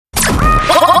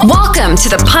Welcome to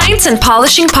the Pints and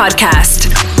Polishing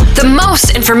Podcast, the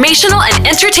most informational and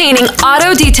entertaining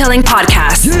auto detailing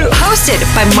podcast, hosted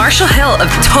by Marshall Hill of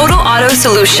Total Auto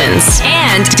Solutions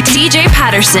and DJ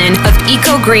Patterson of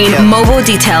Eco Green Mobile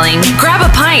Detailing. Grab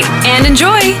a pint and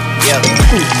enjoy.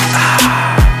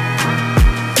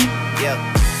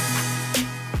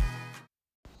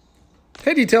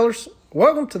 Hey detailers,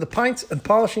 welcome to the Pints and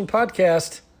Polishing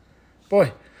Podcast.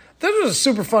 Boy, this was a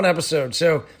super fun episode.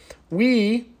 So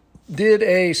we did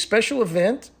a special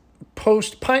event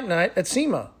post Pint Night at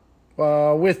SEMA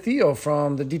with Theo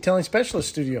from the Detailing Specialist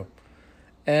Studio.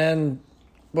 And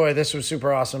boy, this was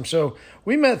super awesome. So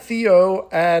we met Theo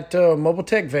at Mobile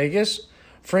Tech Vegas,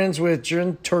 friends with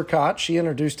Jen Turcotte. She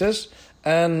introduced us.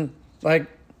 And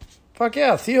fuck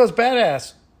yeah, Theo's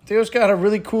badass. Theo's got a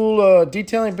really cool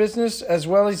detailing business, as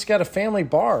well as he's got a family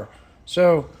bar.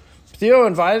 So Theo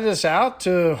invited us out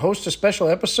to host a special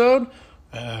episode.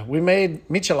 We made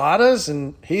micheladas,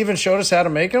 and he even showed us how to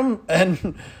make them.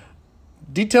 And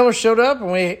detailers showed up,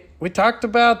 and we talked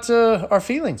about our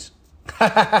feelings.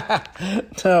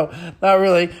 No, not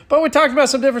really. But we talked about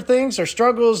some different things, our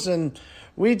struggles, and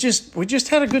we just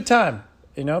had a good time.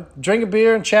 You know, drinking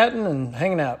beer and chatting and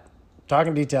hanging out,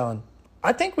 talking detailing.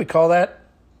 I think we call that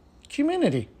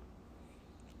community.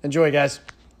 Enjoy, guys.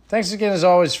 Thanks again, as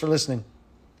always, for listening.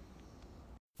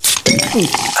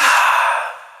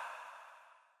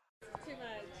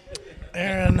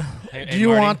 Aaron, do you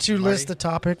want to list the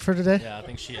topic for today? Yeah, I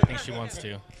think she wants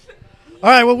to. All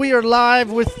right, well, we are live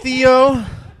with Theo.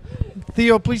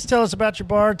 Theo, please tell us about your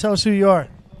bar. Tell us who you are.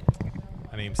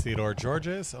 My name's Theodore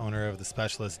Georges, owner of the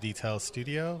Specialist Detail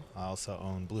Studio. I also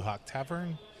own Blue Hawk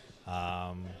Tavern.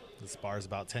 This bar is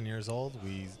about 10 years old.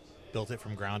 We built it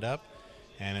from ground up,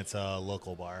 and it's a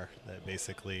local bar that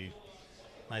basically,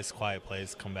 nice, quiet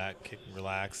place. Come back, kick,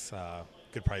 relax,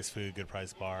 good price food, good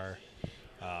price bar.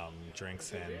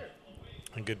 Drinks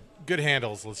and good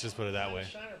handles. Let's just put it that way.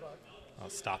 I'll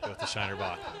stop it with the Shiner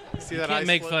Bock. See that? You can't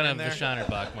make fun of the Shiner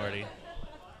Bock, Marty. You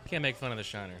can't make fun of the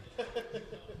Shiner.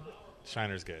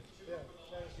 Shiner's good. Yeah,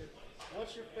 Shiner's good.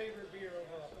 What's your favorite beer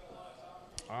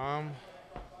overall?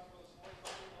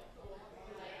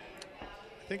 I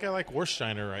think I like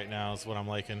Worcestershire right now is what I'm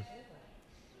liking.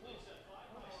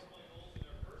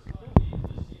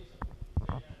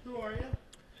 Who are you?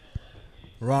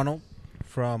 Ronald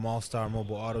from All-Star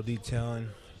Mobile Auto Detailing,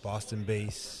 Boston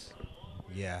base.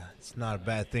 Yeah, it's not a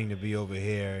bad thing to be over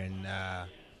here and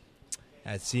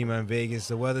at SEMA in Vegas.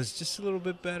 The weather's just a little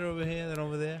bit better over here than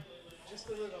over there. Just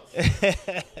a little.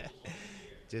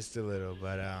 Just a little,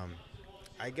 but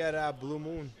I got Blue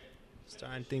Moon.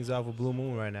 Starting things off with Blue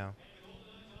Moon right now.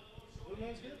 Blue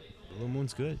Moon's good? Blue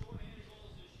Moon's good.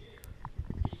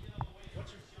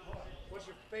 What's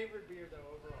your favorite beer, though,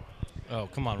 overall? Oh,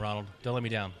 come on, Ronald. Don't let me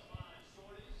down.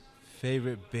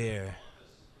 Favorite beer?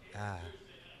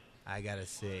 I gotta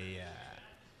say,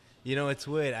 it's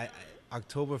weird.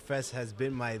 Oktoberfest has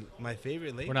been my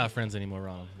favorite lately. We're not friends anymore,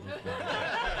 Ronald.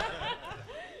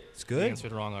 It's You good.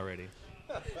 answered wrong already.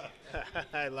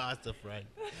 I lost a friend.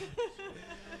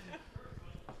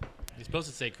 You're supposed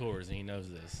to say Coors, and he knows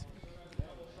this.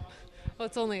 Well,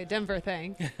 it's only a Denver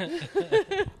thing.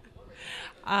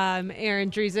 Aaron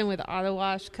Driesen with Auto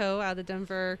Wash Co. out of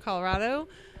Denver, Colorado.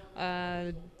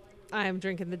 I'm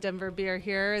drinking the Denver beer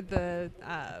here, the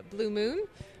Blue Moon.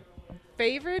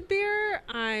 Favorite beer?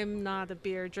 I'm not a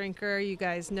beer drinker. You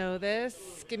guys know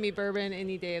this. Give me bourbon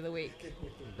any day of the week.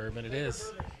 Bourbon it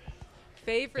is.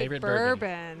 Favorite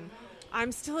bourbon.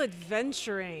 I'm still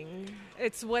adventuring.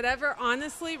 It's whatever.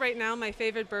 Honestly, right now, my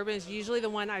favorite bourbon is usually the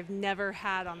one I've never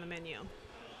had on the menu,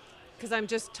 because I'm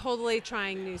just totally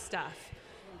trying new stuff.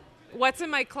 What's in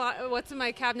my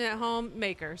cabinet at home?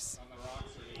 Makers.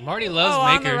 Marty loves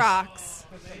Makers. On the rocks.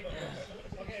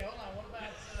 Okay, hold on. What about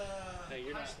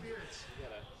High Spirits?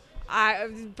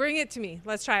 Bring it to me.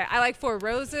 Let's try it. I like Four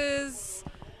Roses.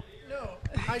 No,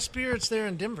 High Spirits there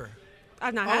in Denver.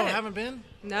 I've not had it. Haven't been?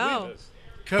 No.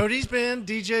 Cody's been.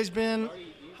 DJ's been.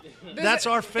 That's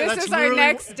our This is our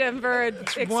next Denver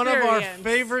experience. One of our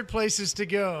favorite places to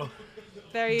go.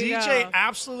 There you go. DJ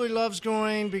absolutely loves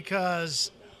going because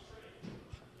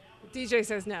DJ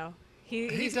says no.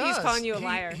 He's does. calling you a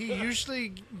liar. He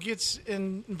usually gets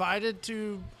invited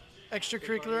to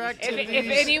extracurricular activities. If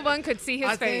anyone could see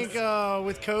his face. I think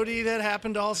with Cody that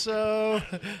happened also.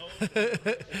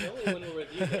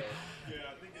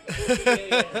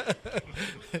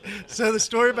 So the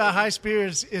story about High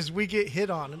Spirits is we get hit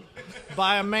on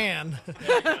by a man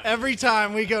every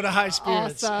time we go to High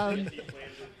Spirits. Awesome.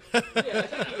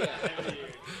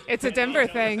 It's a Denver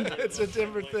thing. It's a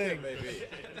Denver thing.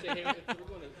 Say, hey, we're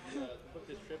going to book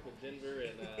this trip with Denver,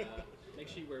 and make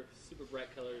sure you wear super bright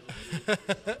colors.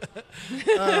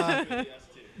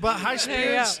 But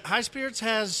High Spirits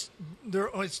has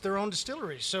their own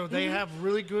distillery, so they have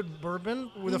really good bourbon.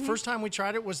 The first time we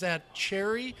tried it was that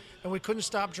cherry, and we couldn't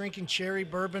stop drinking cherry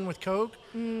bourbon with Coke.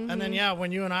 And then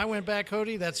when you and I went back,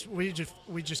 Cody, we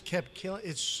just kept killing.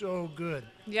 It's so good.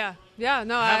 No, Haven't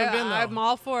been, though. I'm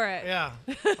all for it. Yeah.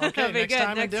 Okay. Next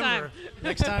time in Denver.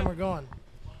 Next time we're going.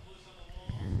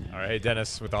 All right,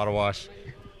 Dennis with Auto Wash,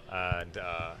 and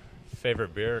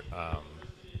favorite beer.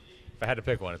 If I had to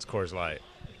pick one, it's Coors Light.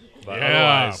 But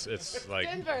otherwise, it's like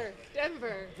Denver.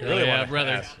 you really want to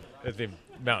brother. ask, it'd be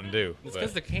Mountain Dew. It's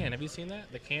because the can. Have you seen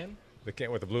that? The can? The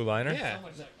can with the blue liner. Yeah.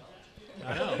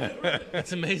 I know.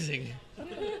 It's amazing.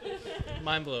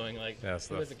 Mind blowing. Like, Yes,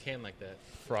 who has a can like that?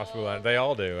 Frost blue liner. They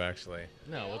all do actually.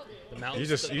 No, the mountains.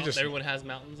 You just everyone has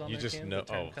mountains on You their just cans know. that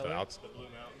turn Oh, color. the outs.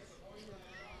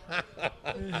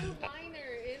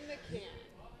 Liner in the can.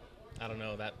 I don't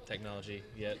know that technology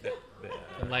yet.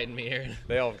 Enlighten me, Aaron.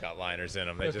 They all have got liners in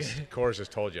them. They just Coors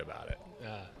just told you about it,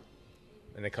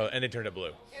 and they turned it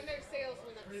blue. And their sales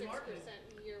went up 6%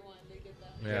 in year one. They did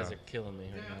that. You guys are killing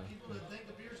me right now. People that think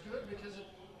the beer's good because it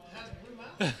has blue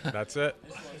mountains. That's it.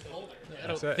 I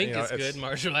don't That's it. think You know, it's good,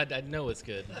 Marshall. I know it's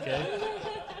good. Okay.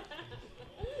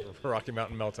 Rocky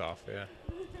Mountain Melt Off. Yeah.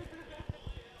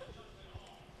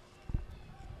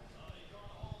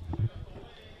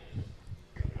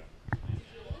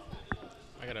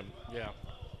 I gotta. Yeah.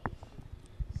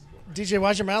 DJ,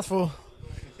 why's your mouth full?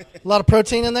 A lot of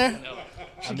protein in there? No.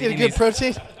 Should get a good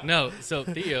protein? No. So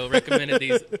Theo recommended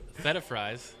these feta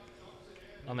fries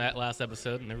on that last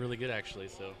episode, and they're really good actually.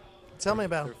 So Tell me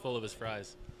about they're them. full of his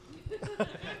fries.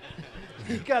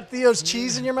 You got Theo's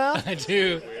cheese in your mouth? I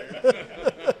do.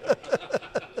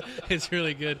 It's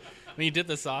really good. When you dip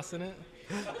the sauce in it.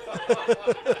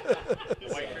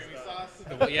 White creamy sauce.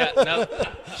 Yeah, no,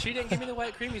 she didn't give me the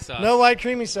white creamy sauce. No white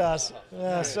creamy sauce.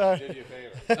 Yeah, sorry.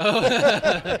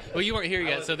 Oh. Well, you weren't here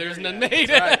yet, so there's none made.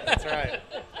 That's right.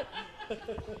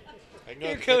 I can go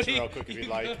Here, to the Cody. kitchen real quick if you'd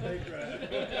like.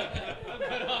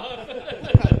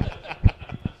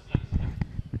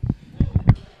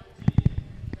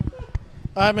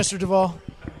 All right, Mr. Duvall.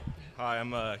 Hi,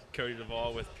 I'm Cody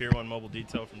Duvall with Pier 1 Mobile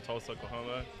Detail from Tulsa,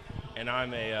 Oklahoma, and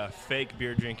I'm a fake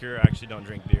beer drinker. I actually don't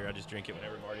drink beer. I just drink it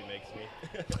whenever Marty makes me.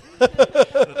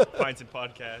 The Pints and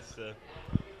Podcast.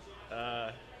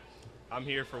 I'm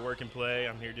here for work and play.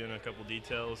 I'm here doing a couple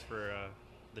details for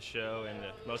the show and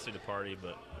mostly the party,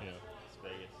 but, it's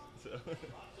Vegas. So.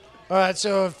 All right,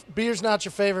 so if beer's not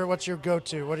your favorite, what's your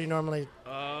go-to? What do you normally...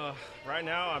 Right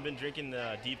now, I've been drinking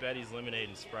the Deep Eddy's Lemonade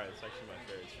and Sprite. It's actually my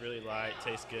favorite. It's really light,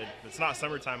 tastes good. It's not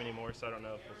summertime anymore, so I don't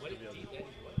know if it's going to be able to...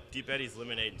 Deep Eddy's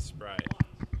Lemonade and Sprite.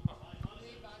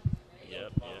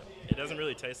 Yep. It doesn't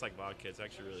really taste like vodka. It's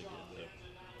actually really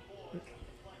good, though.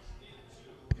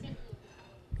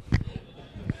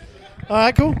 All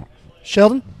right, cool.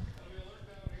 Sheldon?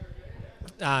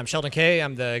 I'm Sheldon Kay.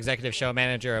 I'm the executive show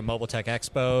manager at Mobile Tech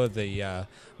Expo, the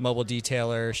mobile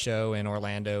detailer show in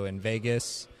Orlando and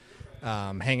Vegas.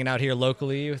 Hanging out here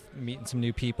locally, meeting some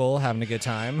new people, having a good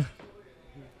time.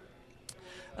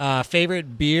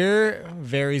 Favorite beer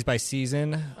varies by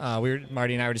season.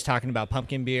 Marty and I were just talking about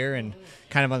pumpkin beer and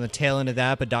kind of on the tail end of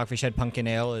that, but Dogfish Head Pumpkin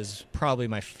Ale is probably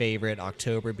my favorite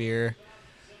October beer.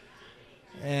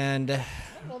 And I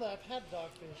don't know that I've had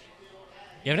Dogfish.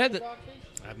 you haven't had the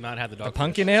I've not had the dog.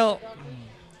 pumpkin ale?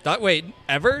 Wait,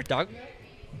 ever?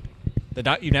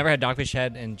 You never had Dogfish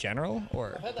Head in general,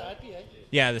 or? I've had the IPA.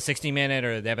 Yeah, the 60-minute,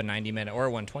 or they have a 90-minute, or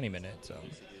a 120-minute. So,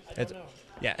 it's,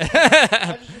 yeah.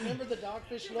 I just remember the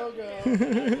Dogfish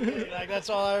logo. Like, that's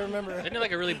all I remember. Isn't it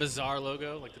like a really bizarre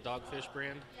logo, like the Dogfish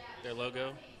brand, their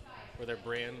logo, or their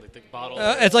brand, like the bottle?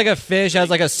 It's like a fish has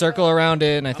like a circle around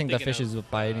it, and I think the thinking fish is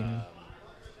biting.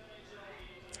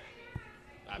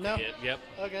 I No. forget. Yep.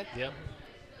 Okay. Yep.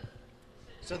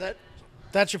 So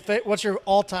that's your what's your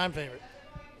all-time favorite?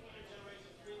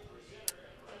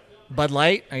 Bud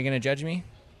Light, are you going to judge me?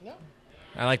 No.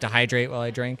 I like to hydrate while I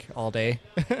drink all day.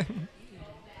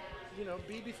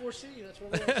 B before C. That's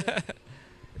what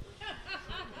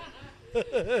we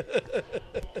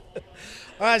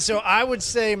All right, so I would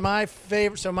say my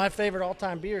favorite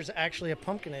all-time beer is actually a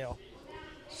pumpkin ale.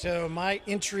 So my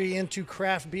entry into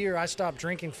craft beer, I stopped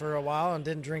drinking for a while and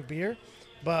didn't drink beer.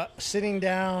 But sitting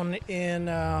down in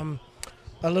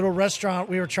a little restaurant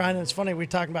we were trying, and it's funny, we were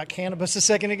talking about cannabis a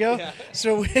second ago. Yeah.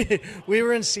 So we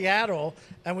were in Seattle,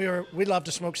 and we love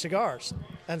to smoke cigars.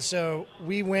 And so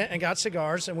we went and got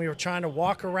cigars, and we were trying to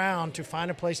walk around to find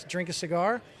a place to drink a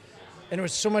cigar. and it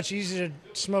was so much easier to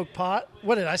smoke pot.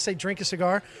 What did I say? Drink a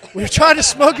cigar? We were trying to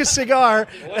smoke a cigar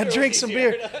and drink some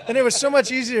beer, and it was so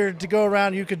much easier to go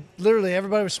around. You could literally,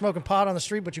 everybody was smoking pot on the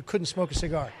street, but you couldn't smoke a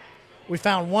cigar. We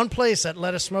found one place that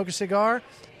let us smoke a cigar,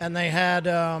 and they had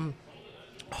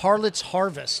Harlot's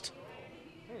Harvest.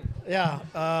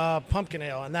 Yeah, pumpkin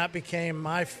ale, and that became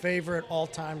my favorite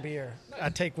all-time beer. I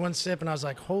take one sip, and I was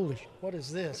like, holy, what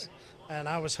is this? And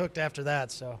I was hooked after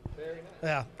that, so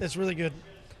yeah, it's really good.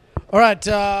 All right,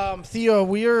 Theo,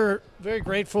 we are very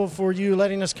grateful for you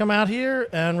letting us come out here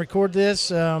and record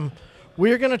this. We're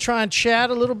going to try and chat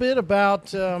a little bit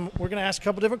about, we're going to ask a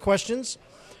couple different questions.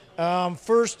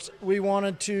 First, we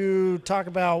wanted to talk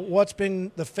about what's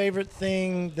been the favorite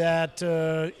thing that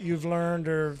you've learned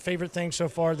or favorite thing so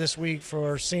far this week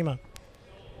for SEMA.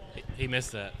 He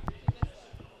missed that.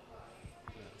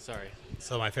 Sorry.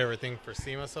 So my favorite thing for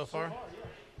SEMA so far?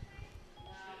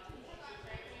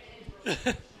 Let's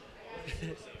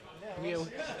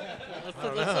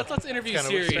interview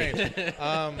Siri.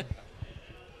 I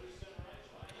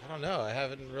don't know. I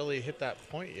haven't really hit that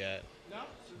point yet. No?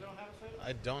 You don't have a favorite?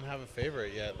 I don't have a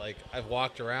favorite yet. Like, I've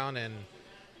walked around and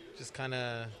just kind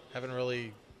of haven't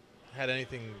really had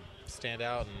anything stand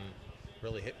out and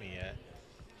really hit me yet.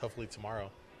 Hopefully tomorrow.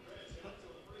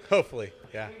 Hopefully,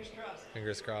 yeah.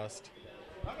 Fingers crossed.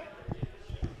 Okay.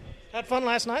 Had fun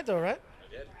last night, though, right?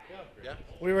 I did. Yeah.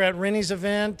 We were at Rennie's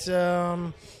event,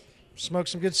 smoked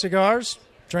some good cigars,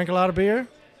 drank a lot of beer.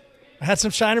 Had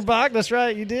some Shiner Bock. That's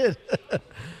right, you did.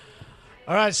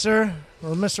 All right, sir.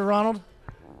 Well, Mr. Ronald?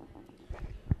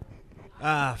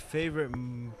 Favorite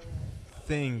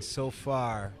thing so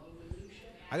far,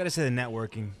 I got to say the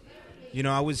networking. You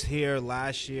know, I was here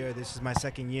last year. This is my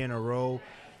second year in a row,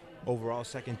 overall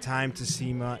second time to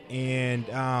SEMA, and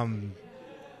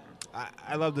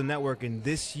I love the networking.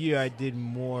 This year I did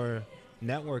more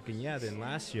networking, than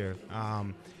last year.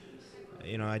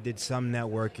 You know, I did some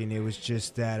networking. It was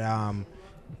just that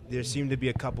there seemed to be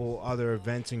a couple other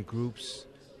events and groups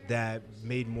that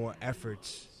made more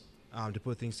efforts to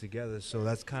put things together. So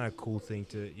that's kind of a cool thing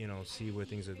to, you know, see where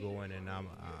things are going. And,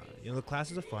 you know, the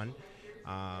classes are fun.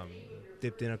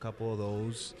 Dipped in a couple of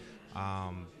those.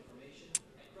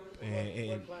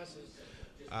 And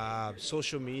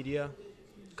social media,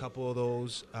 a couple of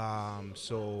those.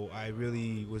 So I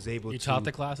really was able to... You taught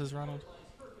the classes, Ronald,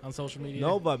 on social media?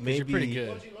 No, but maybe... You're pretty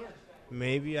good.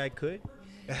 Maybe I could.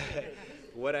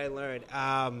 What I learned,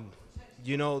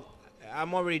 you know,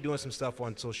 I'm already doing some stuff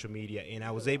on social media, and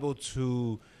I was able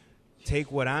to take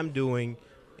what I'm doing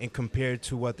and compare it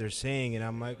to what they're saying, and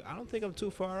I'm like, I don't think I'm too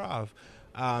far off.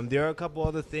 There are a couple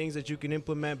other things that you can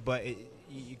implement, but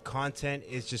content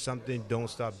is just something. Don't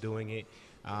stop doing it.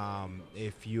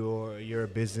 If you're a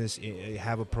business,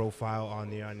 have a profile on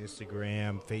there on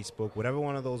Instagram, Facebook, whatever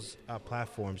one of those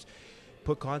platforms.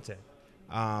 Put content.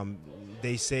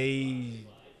 They say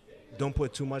don't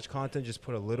put too much content, just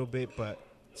put a little bit, but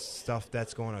stuff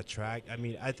that's going to attract. I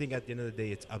mean, I think at the end of the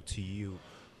day, it's up to you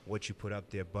what you put up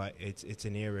there, but it's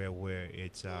an area where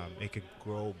it could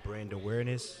grow brand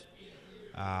awareness.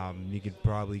 You could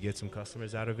probably get some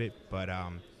customers out of it, but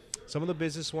some of the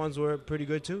business ones were pretty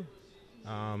good too.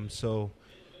 So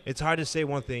it's hard to say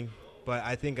one thing, but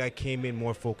I think I came in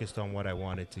more focused on what I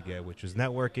wanted to get, which was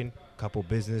networking, a couple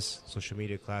business, social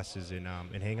media classes,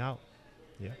 and hang out.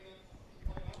 Yeah.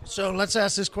 So let's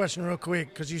ask this question real quick,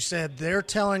 because you said they're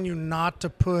telling you not to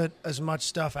put as much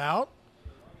stuff out.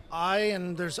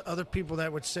 And there's other people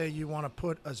that would say you want to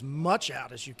put as much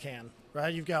out as you can,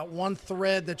 right? You've got one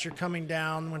thread that you're coming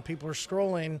down when people are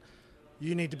scrolling.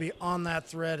 You need to be on that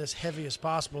thread as heavy as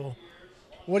possible.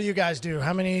 What do you guys do?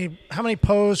 How many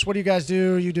posts? What do you guys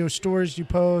do? You do stories, you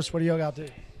post. What do y'all got to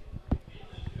do?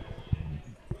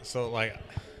 So, like,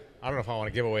 I don't know if I want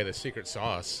to give away the secret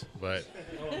sauce, but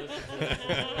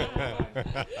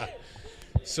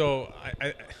so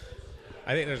I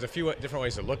think there's a few different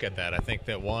ways to look at that. I think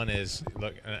that one is,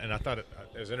 look, and I thought it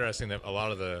was interesting that a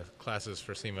lot of the classes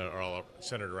for SEMA are all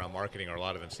centered around marketing, or a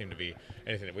lot of them seem to be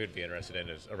anything that we would be interested in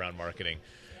is around marketing.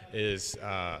 Is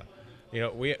you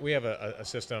know, we have a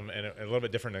system, and a little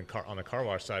bit different than on the car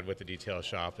wash side with the detail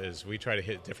shop, is we try to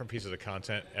hit different pieces of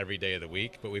content every day of the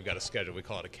week, but we've got a schedule. We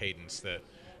call it a cadence that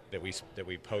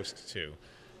we post to.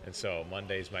 And so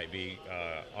Mondays might be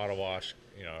auto wash,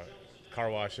 you know, car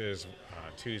washes.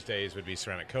 Tuesdays would be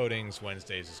ceramic coatings.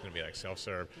 Wednesdays is going to be like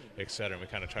self-serve, et cetera. And we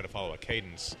kind of try to follow a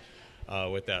cadence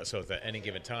with that. So if at any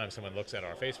given time someone looks at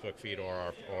our Facebook feed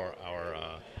or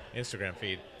our Instagram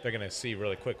feed, they're going to see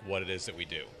really quick what it is that we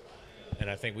do. And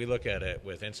I think we look at it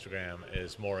with Instagram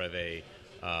as more of a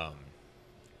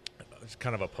it's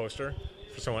kind of a poster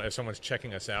if someone's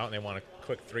checking us out and they want a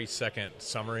quick 3-second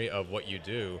summary of what you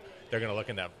do, they're going to look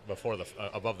in that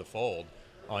above the fold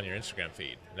on your Instagram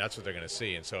feed. And that's what they're going to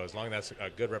see. And so as long as that's a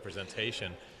good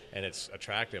representation and it's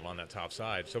attractive on that top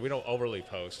side, so we don't overly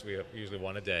post. We have usually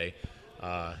one a day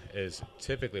is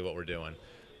typically what we're doing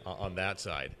on that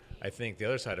side. I think the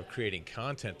other side of creating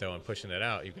content, though, and pushing it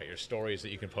out, you've got your stories that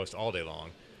you can post all day long.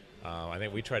 I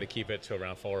think we try to keep it to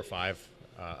around 4 or 5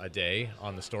 a day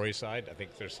on the story side. I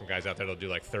think there's some guys out there that'll do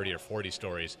like 30 or 40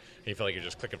 stories, and you feel like you're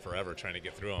just clicking forever trying to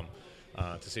get through them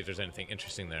to see if there's anything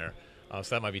interesting there.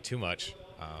 So that might be too much.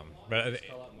 But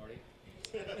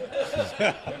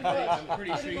I'm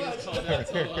pretty sure you just called out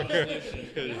Total Auto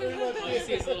Solutions. All you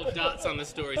see is little dots on the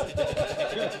stories.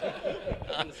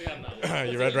 Honestly, I'm not.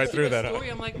 You read right through that.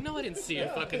 Story? I'm like, no, I didn't see a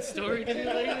fucking story. Did you?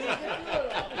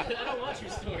 I don't watch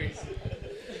your stories.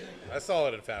 I saw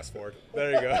it in fast forward.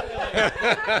 There you go.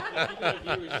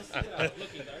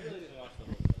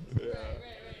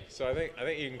 So I think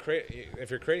you can create, if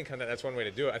you're creating content, that's one way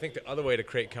to do it. I think the other way to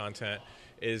create content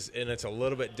is, and it's a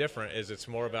little bit different, is it's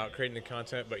more about creating the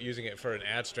content but using it for an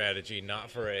ad strategy,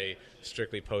 not for a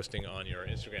strictly posting on your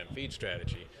Instagram feed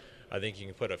strategy. I think you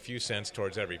can put a few cents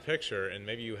towards every picture, and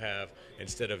maybe you have,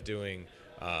 instead of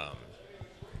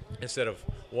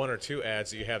 1 or 2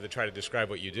 ads that you have to try to describe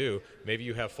what you do, maybe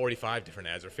you have 45 different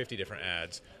ads or 50 different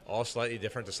ads, all slightly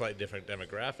different to slightly different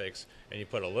demographics, and you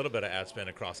put a little bit of ad spend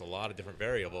across a lot of different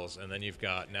variables, and then you've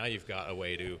got a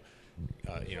way to,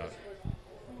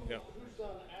 Who's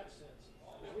done AdSense?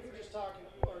 We were just talking,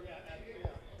 but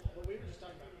we were just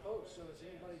talking about posts. So is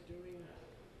anybody doing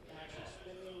actually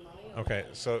spending money? Okay,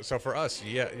 so for us,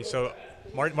 yeah. So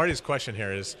Marty's question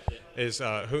here is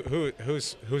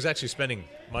who's actually spending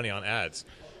money on ads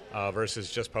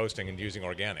versus just posting and using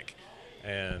organic.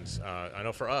 And I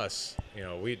know for us,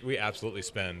 we absolutely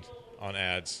spend on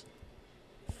ads.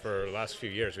 For the last few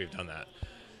years, we've done that.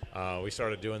 We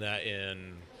started doing that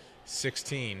in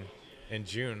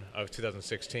June of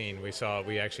 2016.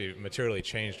 We actually materially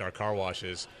changed our car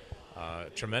washes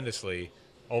tremendously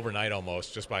overnight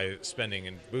almost, just by spending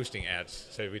and boosting ads.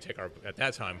 So at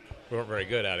that time, we weren't very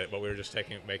good at it, but we were just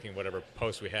making whatever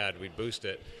post we had, we'd boost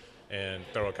it and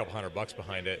throw a couple $100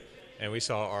 behind it. And we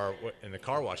saw in the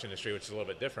car wash industry, which is a little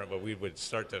bit different, but we would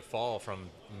start to fall from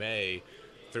May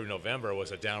through November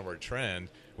was a downward trend.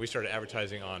 We started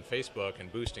advertising on Facebook and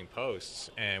boosting posts,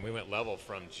 and we went level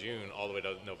from June all the way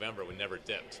to November. We never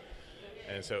dipped.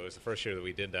 And so it was the first year that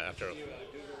we did that after.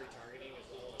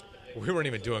 We weren't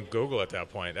even doing Google at that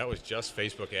point. That was just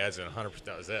Facebook ads, and 100%.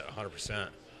 That was it, 100%.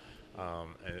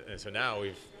 And so now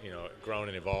we've grown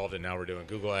and evolved, and now we're doing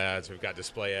Google ads. We've got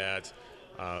display ads,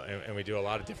 and we do a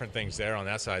lot of different things there on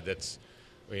that side. That's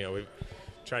we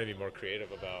try to be more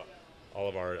creative about all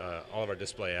of our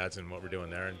display ads and what we're doing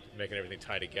there, and making everything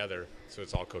tie together so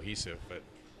it's all cohesive. But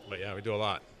yeah, we do a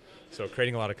lot. So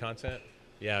creating a lot of content.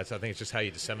 Yeah, I think it's just how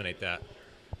you disseminate that,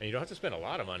 and you don't have to spend a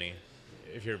lot of money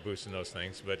if you're boosting those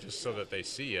things, but just so that they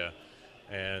see you.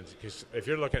 And because if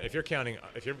you're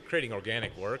creating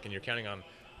organic work and you're counting on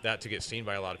that to get seen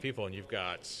by a lot of people, and you've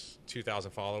got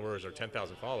 2,000 followers or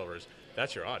 10,000 followers,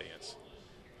 that's your audience.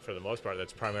 For the most part,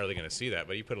 that's primarily going to see that.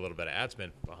 But you put a little bit of ad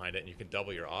spend behind it, and you can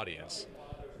double your audience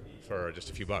for just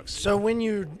a few bucks. So when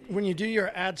you do your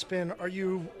ad spend, are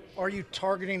you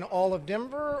targeting all of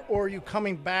Denver, or are you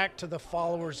coming back to the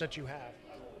followers that you have?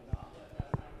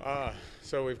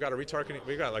 So we've got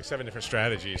we've got like 7 different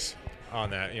strategies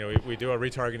on that. We do a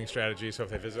retargeting strategy. So if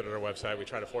they visited our website, we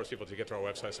try to force people to get to our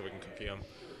website so we can cookie them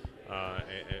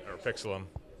or pixel them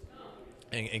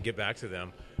and get back to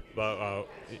them. But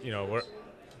we're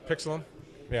pixel them,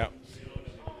 yeah.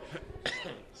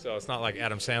 So it's not like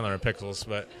Adam Sandler and Pixels,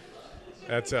 but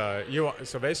that's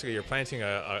So basically, you're planting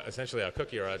essentially a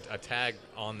cookie or a tag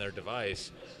on their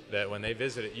device that when they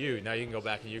visit you, now you can go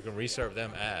back and you can reserve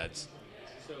them ads.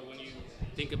 So when you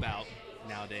think about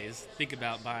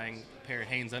buying a pair of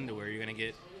Hanes underwear, you're going to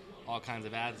get all kinds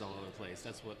of ads all over the place.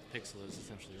 That's what Pixel is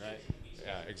essentially, right?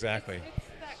 Yeah, exactly. It's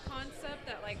that concept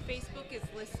that Facebook is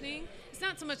listening. It's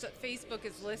not so much that Facebook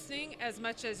is listening as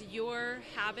much as your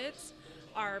habits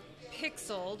are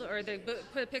pixeled, or they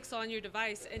put a pixel on your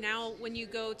device, and now when you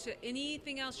go to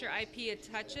anything else your IP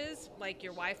touches, like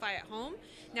your Wi-Fi at home,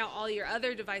 now all your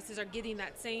other devices are getting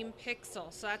that same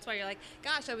pixel. So that's why you're like,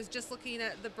 gosh, I was just looking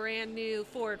at the brand new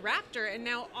Ford Raptor, and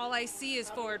now all I see is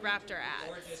Ford Raptor ads.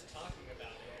 Or just talking about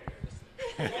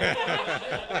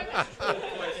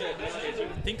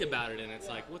think about it, and it's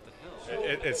like, what the hell?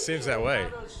 It seems that way.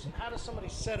 How does somebody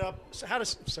set up? How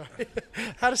does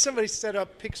somebody set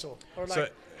up Pixel? Or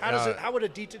how would a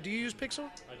do you use Pixel?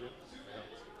 I do.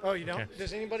 Oh, you don't? Okay.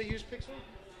 Does anybody use Pixel?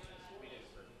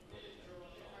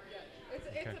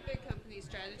 That's a big company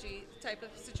strategy type of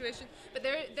situation. But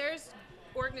there's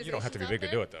organizations. You don't have to be big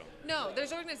to do it, though. No,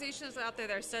 there's organizations out there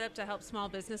that are set up to help small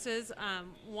businesses.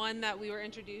 One that we were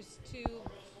introduced to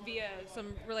via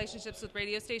some relationships with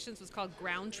radio stations was called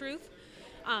Ground Truth.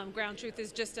 Ground Truth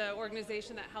is just an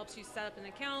organization that helps you set up an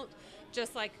account,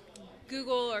 just like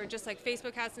Google or just like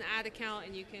Facebook has an ad account,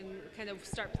 and you can kind of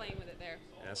start playing with it there.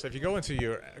 Yeah, so if you go into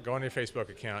your Facebook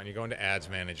account and you go into Ads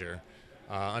Manager,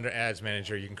 under Ads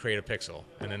Manager you can create a pixel,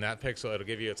 and in that pixel it'll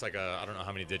give you, it's like I don't know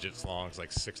how many digits long, it's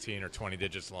like 16 or 20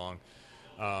 digits long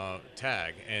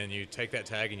tag, and you take that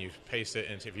tag and you paste it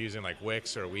into, if you're using like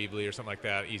Wix or Weebly or something like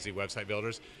that, easy website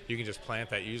builders, you can just plant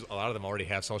that. A lot of them already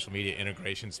have social media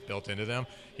integrations built into them.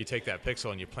 You take that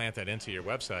pixel and you plant that into your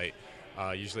website.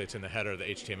 Usually it's in the header of the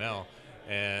HTML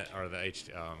or the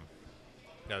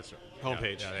that's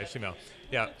homepage. Yeah, the HTML.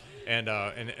 Yeah,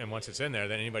 and once it's in there,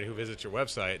 then anybody who visits your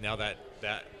website, now that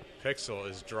pixel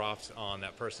is dropped on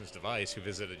that person's device who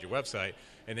visited your website,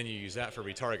 and then you use that for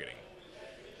retargeting.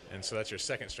 And so that's your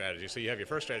second strategy. So you have your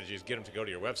first strategy is get them to go to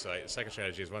your website. The second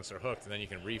strategy is once they're hooked, and then you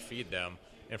can refeed them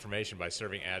information by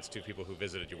serving ads to people who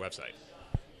visited your website.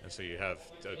 And so you have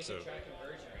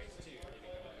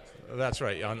that's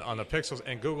right, on the pixels.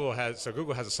 And Google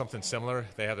has something similar.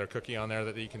 They have their cookie on there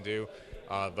that you can do,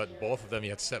 but both of them,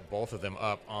 you have to set both of them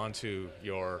up onto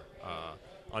your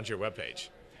web page.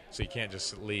 So you can't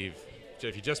just leave.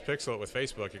 If you just pixel it with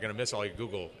Facebook, you're going to miss all your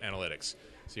Google analytics.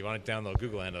 So you want to download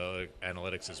Google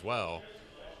Analytics as well,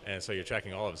 and so you're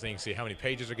tracking all of those things. See how many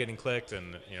pages are getting clicked,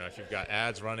 and if you've got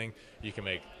ads running, you can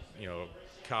make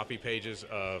copy pages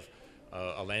of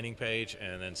a landing page,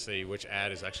 and then see which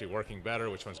ad is actually working better,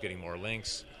 which one's getting more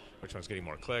links, which one's getting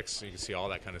more clicks. So you can see all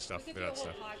that kind of stuff. We could do a whole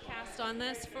podcast on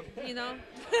this,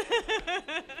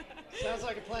 Sounds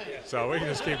like a plan. So we can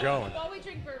just keep going. While we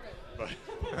drink bourbon.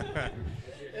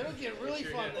 It'll get really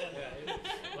fun then.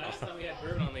 Last time we had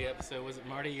bourbon on the episode, was it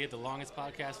Marty? You had the longest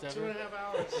podcast ever. 2.5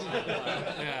 hours.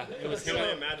 Yeah, it was. I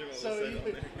can't imagine what was said on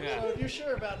there. So if you're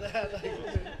sure about that.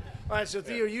 All right, so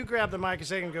Theo, you grabbed the mic a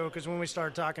second ago because when we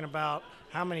started talking about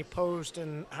how many posts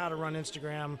and how to run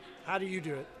Instagram, how do you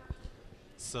do it?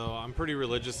 So I'm pretty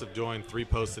religious of doing 3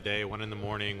 posts a day, one in the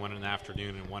morning, one in the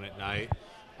afternoon, and one at night.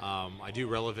 I do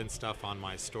relevant stuff on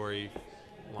my story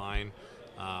line.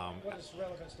 What is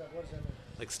relevant stuff? What does that mean?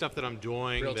 Like stuff that I'm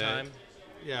doing. Real time?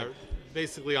 Yeah,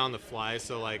 basically on the fly.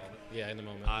 So like, Yeah, in the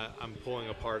moment. I'm pulling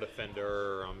apart a fender,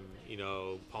 or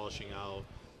I'm polishing out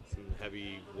some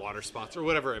heavy water spots or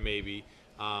whatever it may be.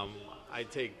 I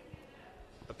take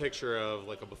a picture of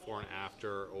like a before and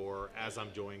after, or as I'm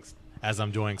doing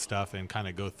stuff, and kind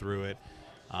of go through it.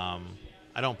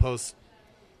 I don't post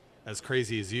as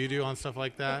crazy as you do on stuff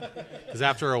like that, because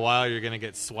after a while you're going to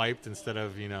get swiped instead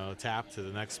of tapped to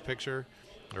the next picture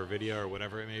or video or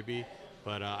whatever it may be.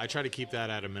 But I try to keep that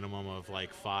at a minimum of like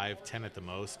 5-10 at the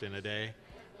most in a day.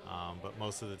 But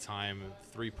most of the time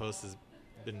 3 posts has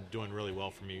been doing really well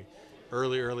for me.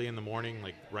 Early in the morning,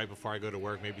 like right before I go to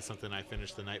work, maybe something I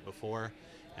finished the night before,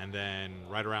 and then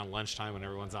right around lunchtime when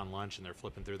everyone's on lunch and they're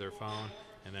flipping through their phone,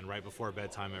 and then right before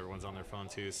bedtime everyone's on their phone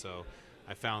too. So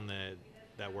I found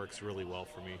that works really well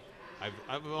for me.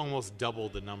 I've almost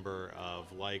doubled the number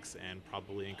of likes and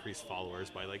probably increased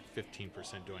followers by like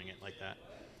 15% doing it like that.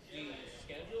 Do you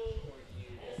schedule, or do you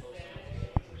just post?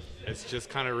 It's just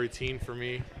kind of routine for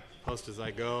me. Post as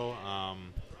I go.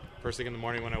 First thing in the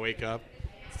morning when I wake up,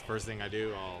 it's the first thing I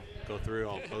do. I'll go through,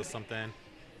 I'll post something.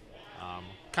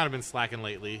 Kind of been slacking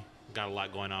lately. Got a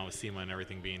lot going on with SEMA and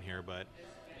everything being here, but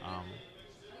You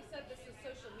said this is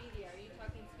social media. Are you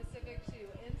talking specific to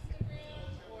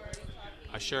Instagram, or are you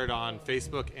talking... I share it on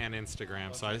Facebook and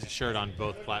Instagram, so I share it on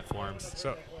both platforms.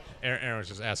 So Aaron was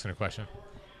just asking a question.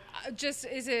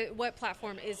 What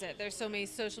platform is it? There's so many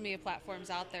social media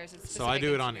platforms out there. So I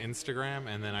do it on Instagram,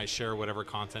 and then I share whatever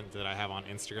content that I have on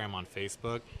Instagram on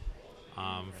Facebook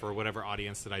for whatever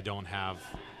audience that I don't have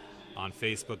on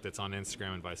Facebook that's on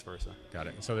Instagram, and vice versa. Got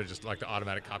it. So they're just like the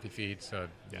automatic copy feed, so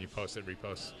you post it,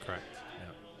 repost. Correct.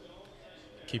 Yeah.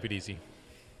 Keep it easy.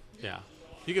 Yeah.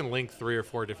 You can link 3 or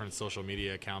 4 different social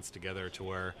media accounts together to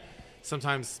where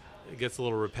sometimes it gets a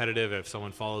little repetitive if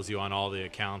someone follows you on all the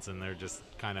accounts and they're just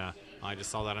kind of, I just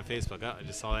saw that on Facebook. Oh, I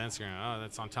just saw that on Instagram. Oh,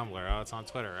 that's on Tumblr. Oh, it's on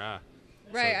Twitter.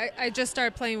 Right. I just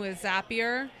started playing with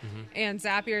Zapier, and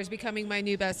Zapier is becoming my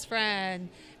new best friend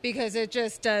because it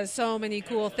just does so many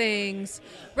cool things.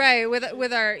 Right.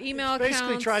 With our email accounts.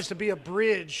 Basically tries to be a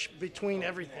bridge between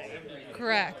everything.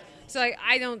 Correct. So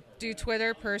I don't do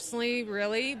Twitter personally,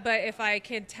 really, but if I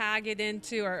can tag it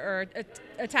into or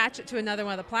attach it to another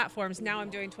one of the platforms, now I'm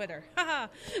doing Twitter.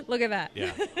 Look at that.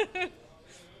 Yeah.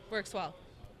 Works well.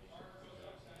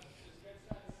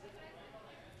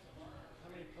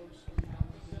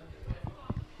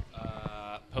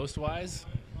 post-wise,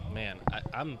 man,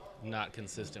 I'm not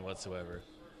consistent whatsoever.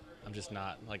 I'm just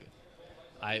not. Like,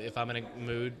 if I'm in a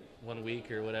mood one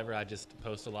week or whatever, I just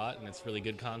post a lot, and it's really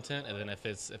good content. And then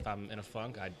if I'm in a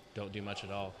funk, I don't do much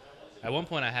at all. At one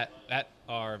point,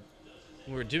 when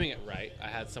we were doing it right, I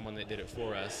had someone that did it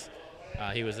for us.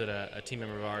 He was at a team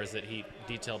member of ours that he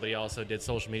detailed, but he also did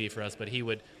social media for us. But he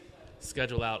would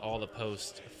schedule out all the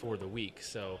posts for the week.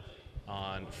 So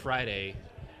on Friday,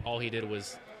 all he did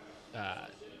was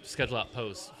schedule out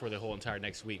posts for the whole entire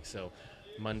next week. So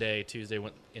Monday, Tuesday,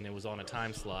 and it was on a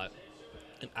time slot.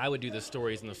 And I would do the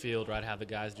stories in the field, or I'd have the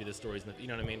guys do the stories you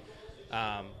know what I mean?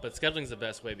 But scheduling is the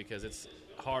best way because it's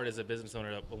hard as a business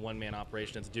owner, a one-man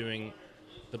operation. It's doing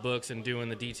the books and doing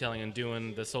the detailing and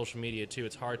doing the social media too.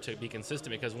 It's hard to be consistent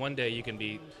because one day you can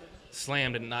be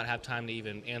slammed and not have time to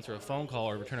even answer a phone call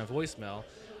or return a voicemail.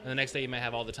 And the next day you may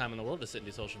have all the time in the world to sit and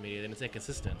do social media, then it's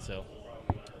inconsistent. So,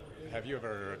 have you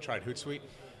ever tried Hootsuite?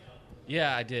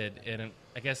 Yeah, I did. And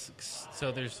I guess,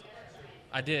 so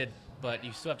I did, but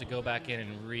you still have to go back in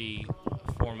and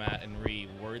reformat and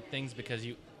reword things because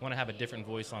you want to have a different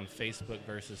voice on Facebook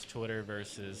versus Twitter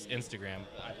versus Instagram,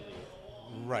 I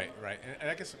believe. Right. And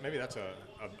I guess maybe that's a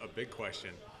big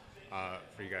question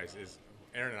for you guys is,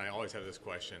 Aaron and I always have this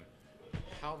question.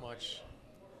 How much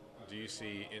do you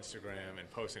see Instagram and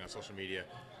posting on social media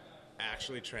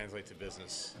actually translate to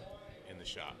business in the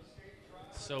shop?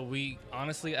 So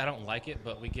honestly, I don't like it,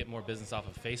 but we get more business off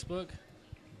of Facebook,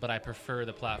 but I prefer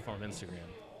the platform Instagram.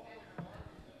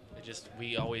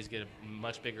 We always get a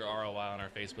much bigger ROI on our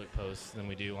Facebook posts than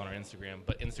we do on our Instagram.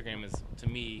 But Instagram is, to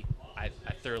me, I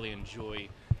thoroughly enjoy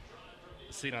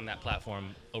sitting on that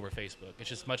platform over Facebook. It's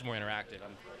just much more interactive.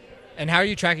 And how are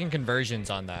you tracking conversions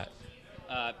on that?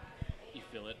 You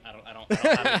feel it. I don't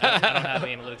have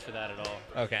analytics for that at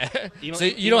all. Okay. So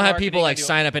you don't have people like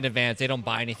sign up in advance. They don't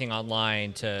buy anything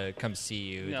online to come see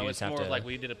you. No, you it's more like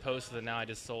we did a post and now I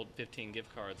just sold 15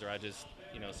 gift cards, or I just,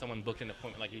 someone booked an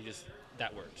appointment. Like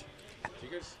that worked. Do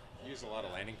you guys use a lot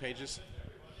of landing pages?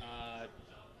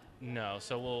 No.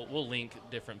 So we'll link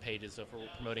different pages. So if we're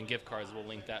promoting gift cards, we'll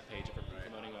link that page. If we're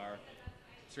promoting our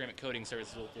ceramic coating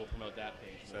services, we'll promote that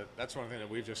page. So that's one thing that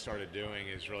we've just started doing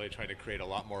is really trying to create a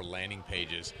lot more landing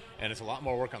pages. And it's a lot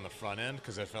more work on the front end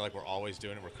because I feel like we're always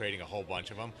doing it. We're creating a whole bunch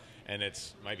of them. And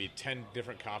it's might be 10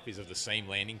 different copies of the same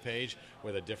landing page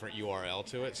with a different URL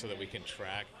to it so that we can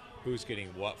track who's getting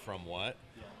what from what.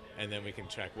 And then we can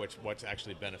check what's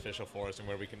actually beneficial for us and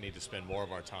where we can need to spend more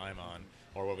of our time on,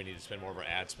 or what we need to spend more of our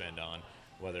ad spend on,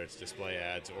 whether it's display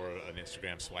ads or an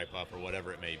Instagram swipe up or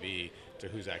whatever it may be, to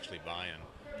who's actually buying.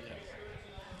 Yeah.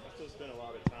 I still spend a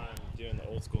lot of time doing the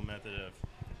old school method of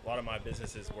a lot of my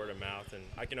business is word of mouth, and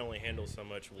I can only handle so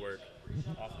much work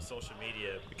off of social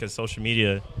media because social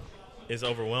media is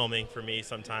overwhelming for me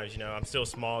sometimes. I'm still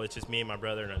small. It's just me and my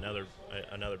brother and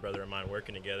another brother of mine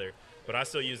working together. But I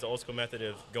still use the old school method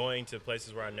of going to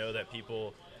places where I know that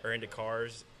people are into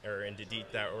cars or into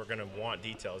that are going to want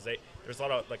details. There's a lot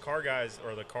of the car guys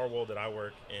or the car world that I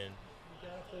work in.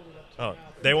 Oh,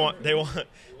 they want the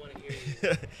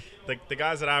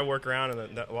guys that I work around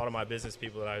and a lot of my business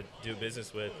people that I do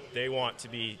business with. They want to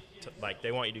be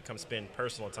they want you to come spend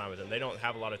personal time with them. They don't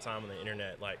have a lot of time on the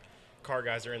internet. Like car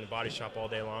guys are in the body shop all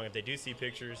day long. If they do see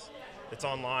pictures, it's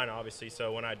online, obviously.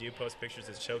 So when I do post pictures,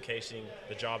 it's showcasing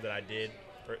the job that I did,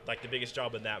 for the biggest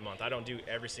job of that month. I don't do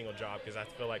every single job because I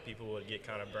feel like people would get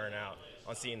kind of burnt out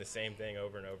on seeing the same thing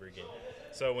over and over again.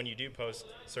 So when you do post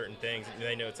certain things,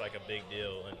 they know it's like a big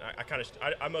deal. And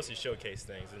I mostly showcase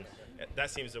things, and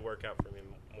that seems to work out for me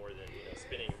more than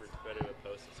spinning repetitive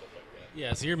posts and stuff like that.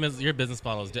 Yeah, so your business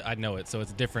model is, I know it, so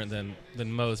it's different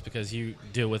than most because you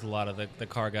deal with a lot of the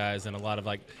car guys and a lot of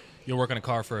you'll work on a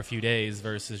car for a few days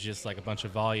versus just a bunch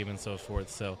of volume and so forth.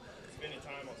 So spending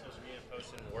time on social media,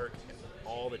 posting work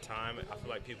all the time, I feel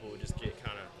like people would just get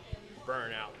kind of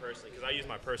burned out personally because I use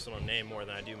my personal name more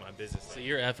than I do my business. So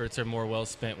your efforts are more well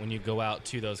spent when you go out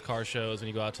to those car shows, when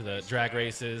you go out to the drag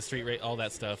races, street race, all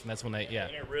that stuff, and that's when And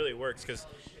it really works because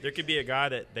there could be a guy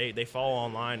that they follow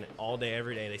online all day,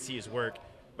 every day, they see his work.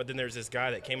 But then there's this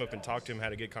guy that came up and talked to him,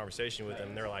 had a good conversation with him,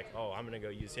 and they're like, oh, I'm going to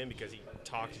go use him because he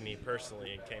talked to me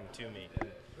personally and came to me.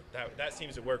 And that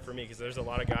seems to work for me because there's a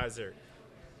lot of guys that are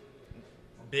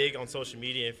big on social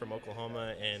media from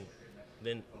Oklahoma, and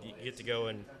then you get to go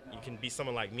and you can be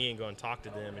someone like me and go and talk to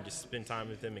them and just spend time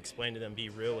with them, explain to them, be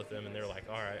real with them, and they're like,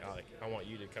 all right, I want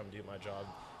you to come do my job,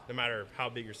 no matter how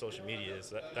big your social media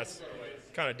is. That's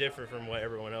kind of different from what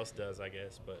everyone else does, I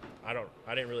guess, but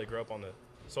I didn't really grow up on the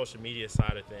social media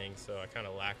side of things, so I kind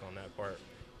of lack on that part.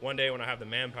 One day when I have the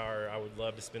manpower, I would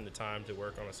love to spend the time to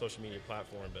work on a social media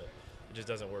platform, but it just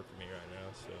doesn't work for me right now.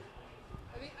 So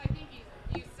I think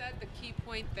You said the key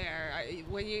point there.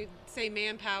 When you say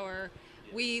manpower,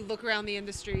 we look around the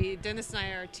industry. Dennis and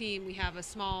I, our team, we have a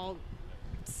small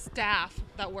staff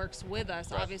that works with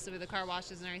us, obviously with the car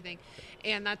washes and everything,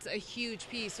 and that's a huge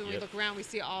piece. When we look around, we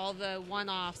see all the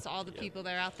one-offs, all the people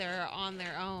that are out there on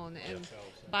their own and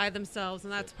by themselves,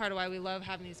 and that's part of why we love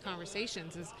having these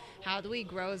conversations, is how do we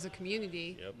grow as a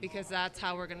community, because that's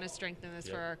how we're going to strengthen this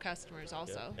for our customers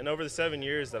also. And over the 7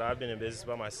 years that I've been in business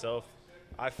by myself,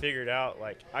 I figured out,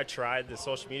 like, I tried the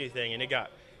social media thing, and it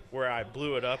got where I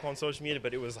blew it up on social media,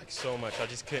 but it was like so much. I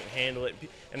just couldn't handle it.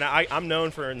 And I'm known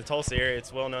for, in the Tulsa area,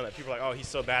 it's well known that people are like, oh, he's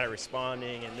so bad at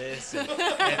responding and this. And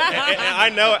I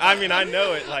know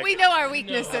it. Like, we know our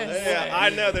weaknesses. Yeah, I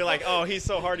know. They're like, oh, he's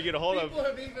so hard to get a hold of. People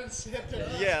have even said to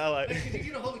us, yeah, like, can you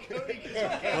get a hold of Cody?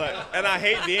 and I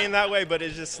hate being that way, but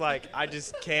it's just like, I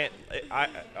just can't. I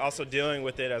also dealing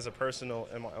with it as a personal,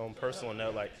 in my own personal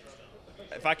note, like,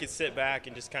 if I could sit back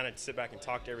and just kind of sit back and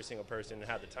talk to every single person and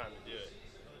have the time to do it,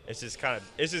 it's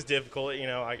just difficult, you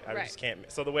know. I just can't.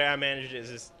 So the way I manage it is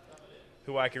just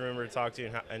who I can remember to talk to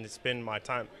and to spend my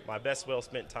time, my best well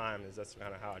spent time. That's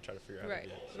kind of how I try to figure out how to do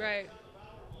it. So. Right.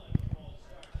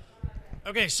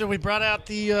 Okay, so we brought out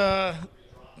the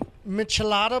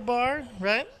Michelada bar,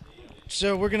 right?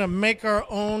 So we're gonna make our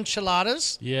own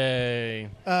chiladas. Yay.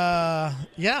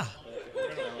 Yeah.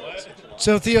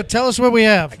 So Theo, tell us what we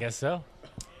have. I guess so.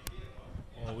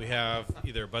 Well, we have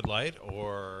either Bud Light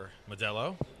or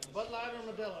Modelo. Bud Light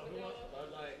or Modelo?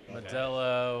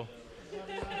 Modelo.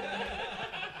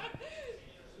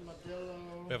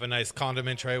 We have a nice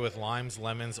condiment tray with limes,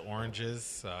 lemons,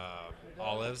 oranges,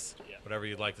 olives, whatever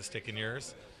you'd like to stick in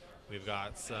yours. We've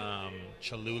got some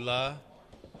Cholula,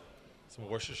 some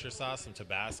Worcestershire sauce, some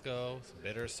Tabasco, some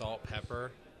bitter, salt,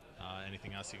 pepper.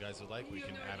 Anything else you guys would like, we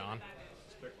can add on.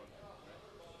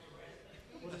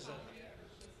 What is that?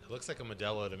 It looks like a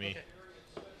Modelo to me. Okay.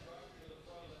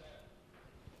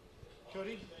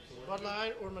 Cody, Bud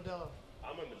Light or Modelo? I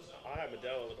have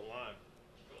Modelo with a lime.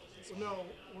 No,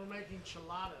 we're making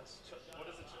chiladas. What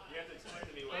is it? You have to explain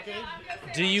to me. Okay.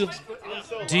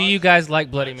 Do you guys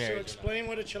like Bloody So Mary? explain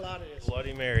what a chilada is.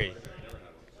 Bloody Mary.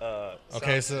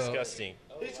 Okay, sounds disgusting.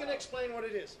 He's gonna explain what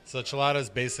it is. So Chelada is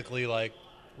basically like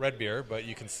red beer, but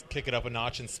you can kick it up a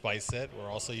notch and spice it. We're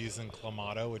also using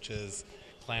Clamato, which is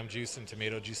clam juice and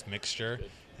tomato juice mixture.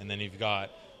 And then you've got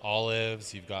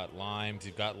olives, you've got limes,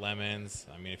 you've got lemons.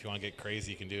 I mean, if you want to get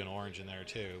crazy, you can do an orange in there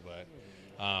too. But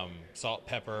salt,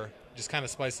 pepper, just kind of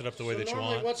spice it up the way that you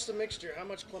normally, want. what's the mixture? How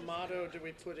much Clamato do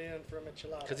we put in for a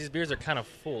michelada? Because these beers are kind of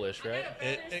foolish, right?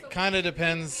 It kind of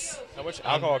depends. How much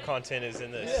alcohol content is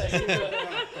in this?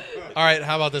 All right,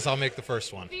 how about this? I'll make the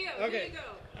first one. Theo, Okay. here you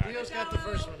go. Theo's got the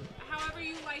first one. However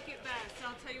you like it best.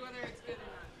 I'll tell you whether it's good or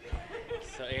not.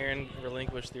 So Aaron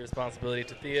relinquished the responsibility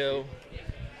to Theo.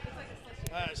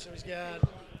 All right, so he's got.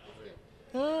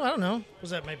 I don't know.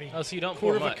 Was that maybe? Oh, so you don't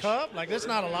quarter pour of much. a cup? Like that's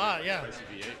not a lot. Yeah,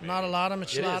 not a lot of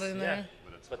michelada in there.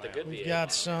 But the good We've V8.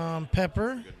 got some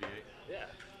pepper, Yeah.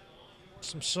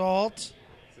 some salt.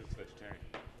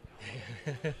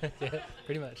 Yeah,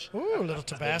 pretty much. Ooh, a little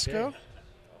Tabasco.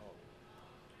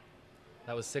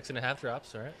 That was 6.5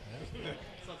 drops, all right?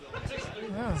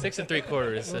 Yeah. 6 3/4. A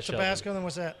little Tabasco. Then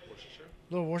what's that?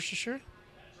 A little Worcestershire.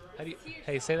 How do you?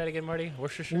 Hey, say that again, Marty.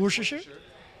 Worcestershire. Worcestershire.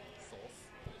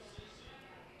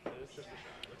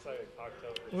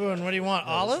 Ooh, and what do you want?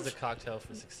 No, Olive? This is a cocktail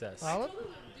for success. Olive?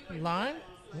 Lime?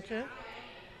 Okay.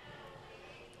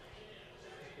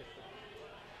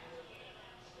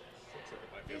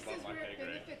 This is where it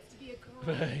benefits to be a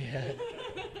girl. Yeah.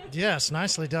 Yes,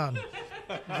 nicely done.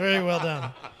 Very well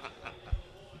done. So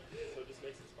it just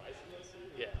makes it spicy.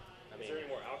 Yeah. Is there any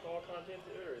more alcohol content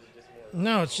to it, or is it just more?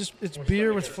 No, it's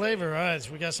beer with flavor. All right,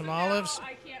 so we got some olives.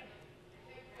 I can't.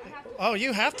 Oh,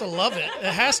 you have to love it.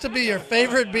 It has to be your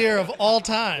favorite beer of all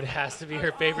time. It has to be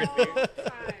her favorite beer.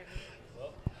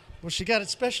 Well, she got it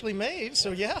specially made,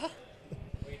 so yeah. What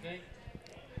do you think?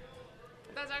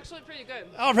 That's actually pretty good.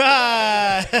 All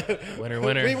right. Winner,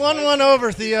 winner. We won one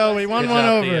over, Theo. We won Good one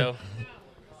job, over. Theo. It's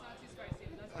not too spicy.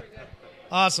 That's pretty good.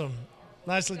 Awesome.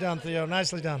 Nicely done, Theo.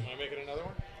 Nicely done. Am I making another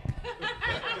one?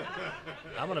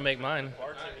 I'm gonna make mine.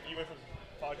 Bartending. You went from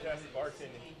podcast to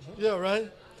bartending. Yeah,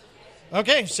 right.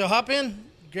 Okay, so hop in,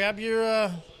 grab your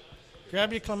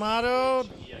Clamato,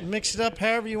 mix it up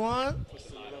however you want.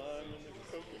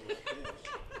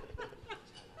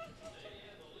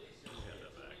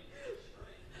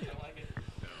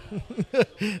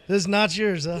 This is not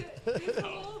yours, huh? This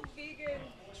whole vegan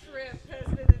trip has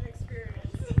been an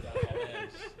experience.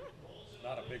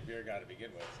 Not a big beer guy to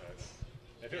begin with, so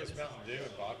if it was Mountain Dew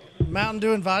and vodka, Mountain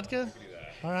Dew and vodka. do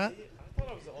that. All right. I thought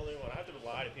I was the only one. I have to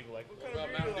lie to people like, what kind of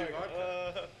beer do you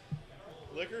like?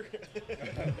 Liquor?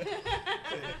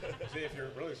 See, if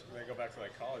you're really going to go back to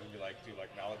like college and be like, do like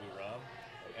Malibu rum?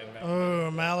 Oh,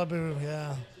 Malibu,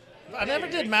 yeah. I never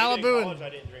did In Malibu. college, I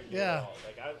didn't drink beer yeah. at all.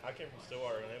 Like I came from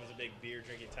Stillwater, and it was a big beer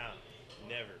drinking town.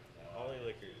 Never. Only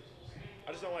liquor.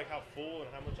 I just don't like how full and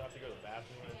how much I have to go to the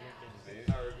bathroom when I drink things.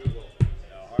 Or Google.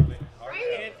 Hardly.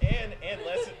 And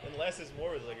less is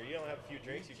more with liquor. You don't have a few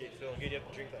drinks, you get feeling good. You have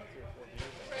to drink like 3 or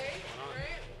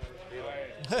 4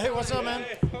 beers. Hey, what's up, man?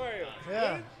 Hey, how are you?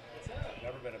 Yeah.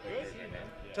 Never been a big beer drinker.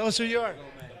 Tell us who you are.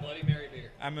 Bloody Mary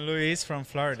beer. I'm Luis from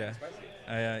Florida.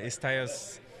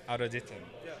 Styles Auto Detailing.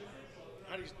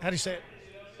 How do you say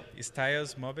it?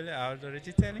 Styles Mobile Auto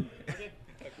Detailing. All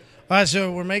right,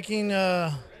 so we're making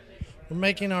our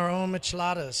own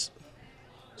micheladas.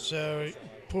 So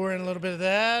pour in a little bit of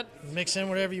that, mix in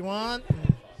whatever you want,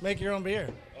 and make your own beer.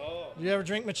 Do you ever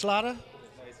drink michelada?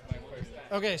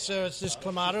 Okay, so it's just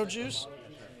clamato juice.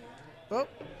 Oh,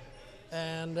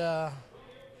 and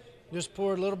just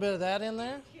pour a little bit of that in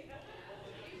there.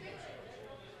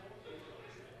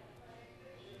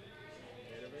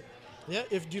 Yeah,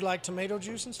 if do you like tomato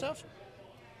juice and stuff?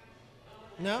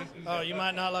 No? Oh, you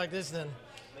might not like this then.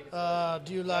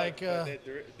 Do you like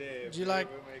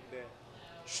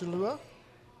Cholula?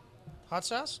 Hot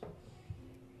sauce?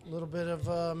 A little bit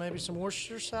of maybe some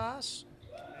Worcestershire sauce?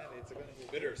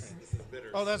 Bitters. This is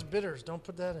bitters. Oh, that's bitters. Don't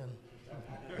put that in.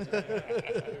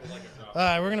 All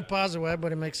right, we're going to pause it while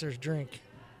everybody makes their drink.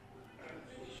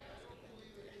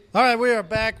 All right, we are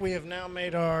back. We have now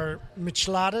made our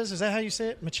micheladas. Is that how you say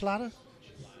it? Michelada?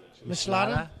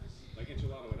 Michelada? Like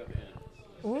enchilada without the end.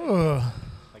 Ooh,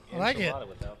 I like it. All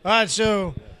right,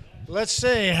 so let's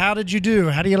say, how did you do?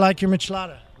 How do you like your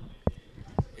michelada?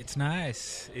 It's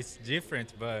nice. It's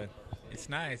different, but it's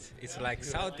nice. It's like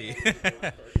salty,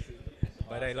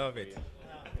 but I love it.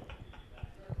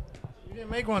 You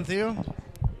didn't make one, Theo.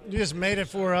 You just made it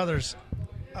for others.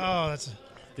 Oh, that's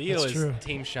Theo is true.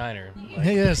 Team Shiner.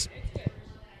 He is.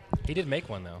 He did make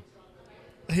one, though.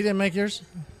 He didn't make yours?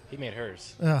 He made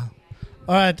hers. Yeah.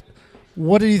 All right.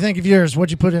 What do you think of yours?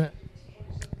 What'd you put in it?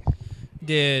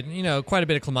 Did, quite a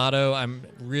bit of Clamato. I'm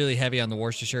really heavy on the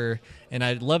Worcestershire, and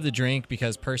I love the drink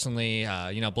because personally,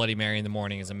 Bloody Mary in the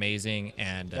morning is amazing.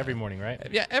 And every morning, right?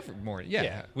 Yeah, every morning.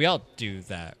 Yeah. We all do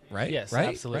that, right? Yes, right?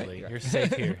 absolutely. Right. You're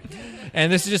safe here.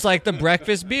 And this is just like the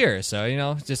breakfast beer, so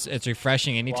it's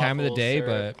refreshing any time of the Waffles, day.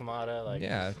 syrup, But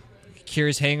Clamato,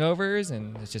 cures hangovers,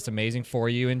 and it's just amazing for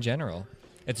you in general.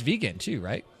 It's vegan too,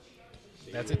 right?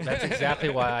 That's exactly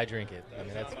why I drink it. I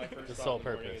mean, that's the sole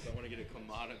purpose. I want to get a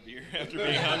Clamato beer after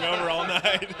being hungover all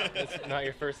night. It's not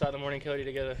your first thought in the morning, Cody,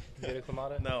 to get a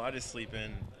Clamato? No, I just sleep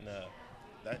in.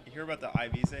 You hear about the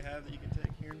IVs they have that you can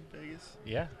take here in Vegas?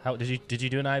 Yeah. How did you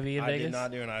do an IV in Vegas? I did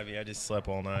not do an IV. I just slept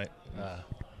all night.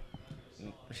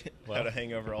 Had a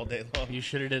hangover all day long. You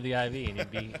should have did the IV, and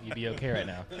you'd be okay right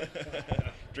now.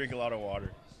 Drink a lot of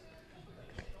water.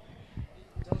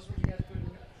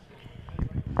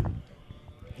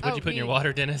 What'd you put in your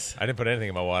water, Dennis? I didn't put anything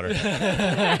in my water.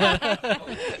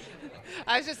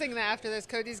 I was just thinking that after this,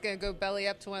 Cody's going to go belly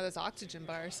up to one of those oxygen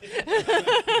bars.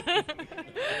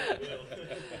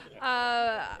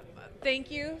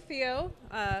 Thank you, Theo.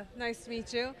 Nice to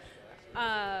meet you.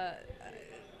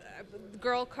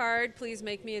 Girl card, please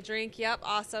make me a drink. Yep,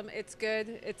 awesome. It's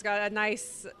good. It's got a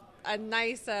nice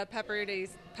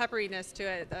pepperiness to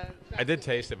it. I did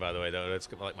taste it, by the way, though. It's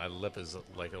like my lip is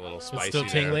like a little spicy. It's still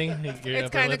tingling. It's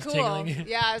kind of cool.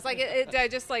 Yeah, I was like, I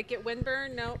just like get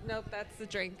windburn. Nope, that's the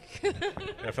drink. Yeah,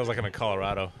 it feels like I'm in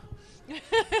Colorado.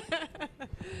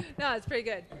 No, it's pretty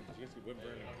good. Did you guys get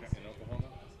windburn in Oklahoma?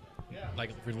 Yeah.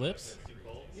 Like for lips?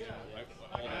 Yeah.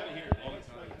 All the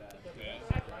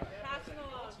time. Pass them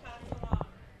along.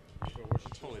 We're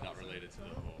totally not related to the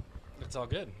whole. It's all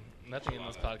good. Nothing in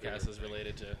this podcast is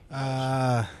related to.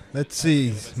 Let's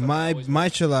see. My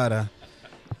chelada.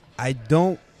 I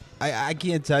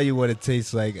can't tell you what it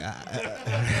tastes like.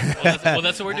 Well,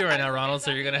 that's what we're doing right now, Ronald.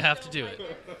 So you're gonna have to do it.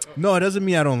 No, it doesn't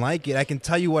mean I don't like it. I can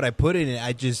tell you what I put in it.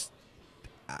 I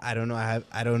don't know. I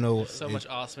don't know. There's so much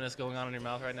awesomeness going on in your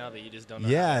mouth right now that you just don't know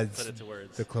how to put it to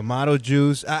words. The Clamato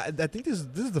juice. I think this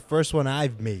is the first one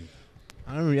I've made.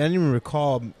 I didn't even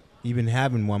recall even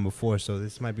having one before, so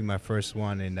this might be my first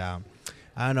one. And I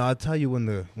don't know. I'll tell you when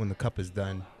the cup is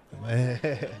done.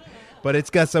 But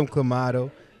it's got some Clamato,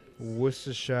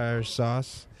 Worcestershire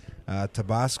sauce,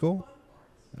 Tabasco.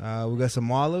 We got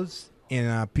some olives and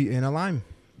a lime.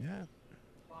 Yeah,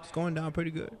 it's going down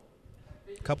pretty good.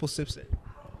 Couple sips in.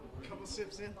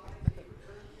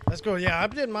 Let's go. Yeah, I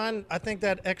did mine. I think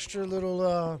that extra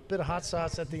little bit of hot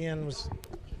sauce at the end was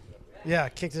Yeah,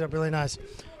 kicked it up really nice.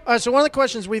 All right, so one of the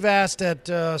questions we've asked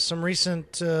at some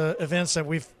recent events that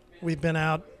we've been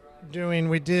out doing,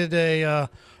 we did a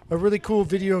really cool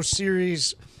video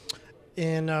series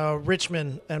in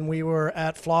Richmond, and we were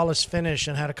at Flawless Finish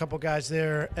and had a couple guys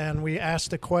there, and we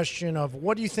asked the question of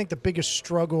what do you think the biggest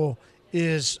struggle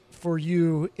is for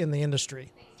you in the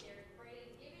industry?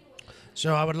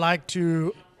 So I would like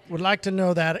to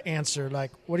know that answer.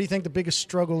 Like, what do you think the biggest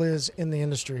struggle is in the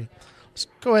industry? Let's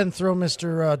go ahead and throw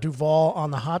Mr. Duvall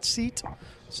on the hot seat.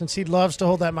 Since he loves to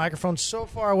hold that microphone so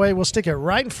far away, we'll stick it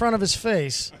right in front of his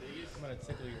face.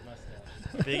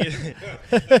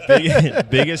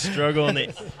 Biggest struggle in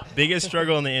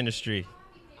the industry,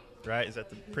 right? Is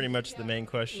that pretty much the main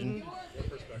question?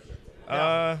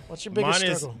 What's your biggest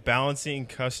mine struggle? Is balancing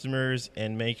customers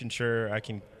and making sure I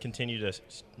can continue to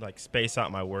like space out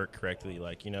my work correctly.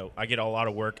 Like, I get a lot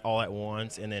of work all at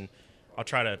once, and then I'll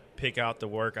try to pick out the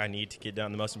work I need to get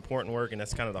done, the most important work, and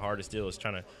that's kind of the hardest deal is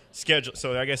trying to schedule.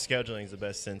 So I guess scheduling is the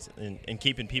best sense in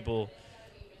keeping people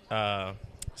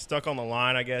stuck on the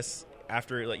line, I guess.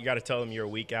 After, like, you got to tell them you're a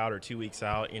week out or 2 weeks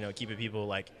out, keeping people,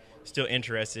 like, still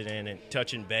interested in and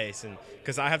touching base. And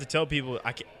because I have to tell people,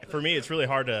 for me, it's really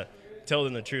hard to tell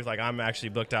them the truth. Like, I'm actually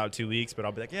booked out 2 weeks, but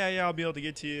I'll be like, yeah, I'll be able to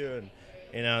get to you. And,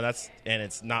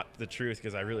 it's not the truth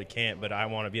because I really can't, but I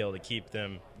want to be able to keep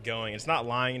them going. It's not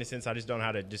lying in a sense. I just don't know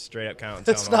how to just straight up count and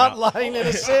tell them. It's not lying in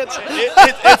a sense.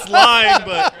 It's lying,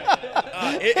 but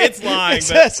it's lying.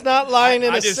 It's not lying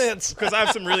in a sense. Because I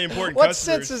have some really important what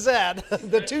customers. sense is that?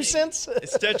 The 2 cents?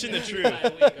 It's touching the truth.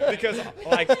 Because,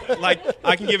 like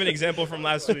I can give an example from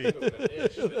last week.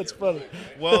 That's funny.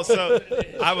 Well, so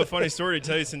I have a funny story to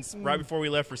tell you. Since right before we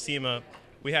left for SEMA,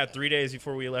 we had 3 days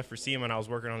before we left for SEMA, and I was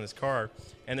working on this car.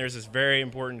 And there's this very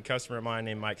important customer of mine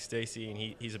named Mike Stacy, and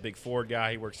he's a big Ford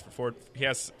guy. He works for Ford. He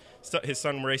has his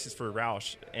son races for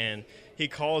Roush, and he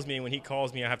calls me. And when he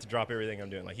calls me, I have to drop everything I'm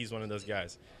doing. Like, he's one of those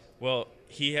guys. Well,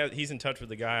 he's in touch with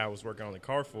the guy I was working on the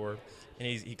car for, and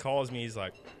he calls me. He's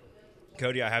like,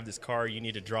 Cody, I have this car. You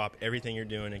need to drop everything you're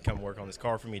doing and come work on this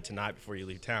car for me tonight before you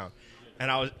leave town. And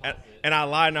I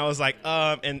lied, and I was like,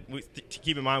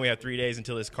 keep in mind we have 3 days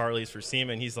until this car leaves for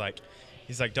SEMA. And he's like,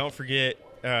 don't forget.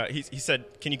 He said,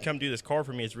 can you come do this car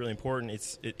for me? It's really important.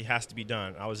 It has to be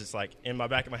done. I was just like, in my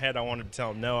back of my head, I wanted to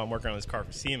tell him, no, I'm working on this car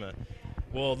for SEMA.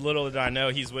 Well, little did I know,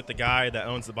 he's with the guy that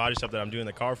owns the body shop that I'm doing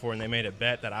the car for, and they made a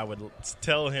bet that I would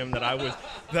tell him that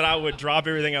I would drop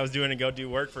everything I was doing and go do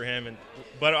work for him.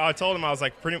 But I told him, I was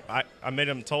like, told him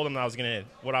that I was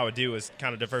what I would do was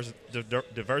kind of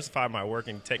diversify my work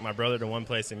and take my brother to one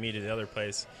place and me to the other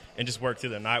place and just work through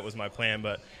the night was my plan.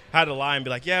 But I had to lie and be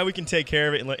like, yeah, we can take care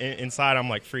of it. And inside, I'm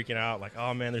like freaking out, like,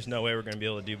 oh man, there's no way we're going to be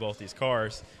able to do both these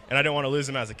cars. And I didn't want to lose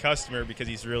him as a customer because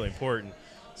he's really important.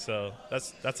 So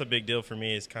that's a big deal for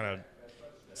me, is kind of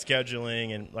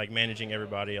scheduling and like managing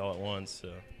everybody all at once. So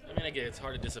I mean, I get it. It's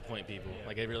hard to disappoint people.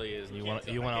 Like, it really is. You want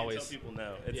to always tell people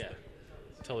no. Yeah,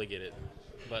 totally get it.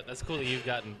 But that's cool that you've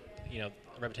gotten a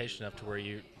reputation enough to where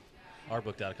you are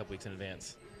booked out a couple weeks in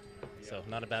advance. So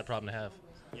not a bad problem to have.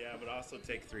 Yeah, but I also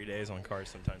take 3 days on cars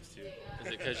sometimes too.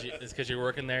 Is it because you're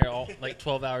working there all like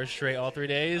 12 hours straight all 3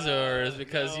 days, or is it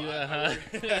because you? I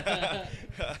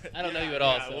don't know you at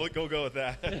all. Yeah, So. we'll go with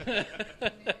that.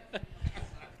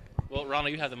 Well,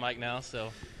 Ronald, you have the mic now,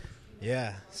 so.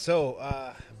 Yeah. So,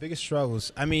 biggest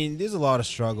struggles. I mean, there's a lot of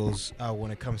struggles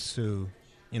when it comes to,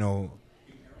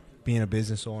 being a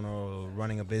business owner or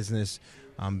running a business.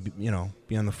 Being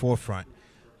on the forefront.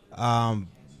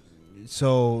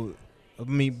 So. I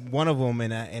mean, one of them,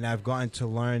 and I've gotten to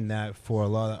learn that for a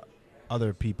lot of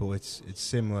other people, it's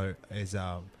similar, is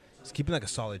keeping like a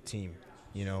solid team.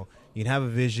 You can have a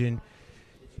vision,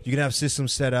 you can have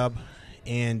systems set up,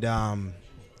 and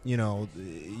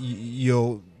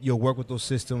you'll work with those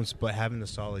systems, but having a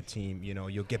solid team,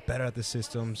 you'll get better at the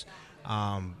systems,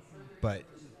 but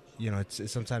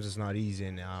sometimes it's not easy.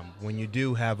 And when you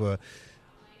do have a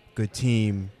good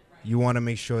team, you want to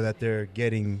make sure that they're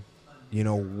getting,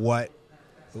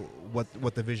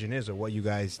 what the vision is or what you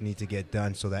guys need to get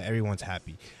done so that everyone's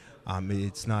happy.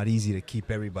 It's not easy to keep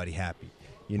everybody happy,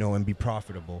 and be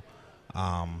profitable.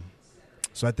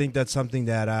 So I think that's something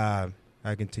that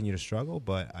I continue to struggle,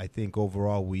 but I think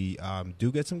overall we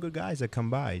do get some good guys that come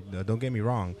by. Don't get me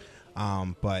wrong.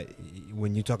 But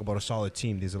when you talk about a solid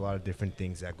team, there's a lot of different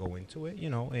things that go into it,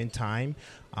 in time.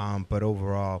 But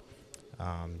overall,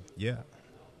 yeah.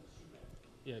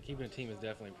 Yeah, keeping a team is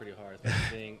definitely pretty hard,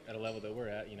 especially being at a level that we're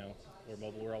at. We're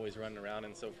mobile, we're always running around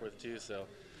and so forth too. So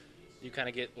you kind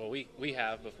of get, well, we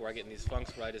have before I get in these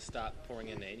funks where I just stop pouring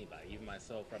into anybody, even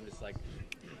myself. Where I'm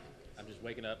just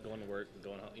waking up, going to work,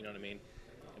 going home. You know what I mean?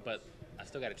 but I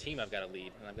still got a team I've got to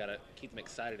lead, and I've got to keep them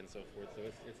excited and so forth. So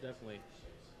it's definitely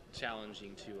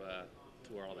challenging to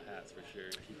wear all the hats for sure.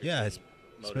 Keep your team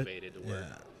motivated to work.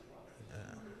 Yeah.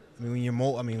 I mean,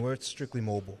 when we're strictly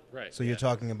mobile. Right. So you're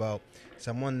talking about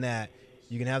someone that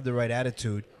you can have the right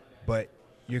attitude, but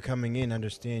you're coming in,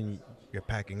 understand you're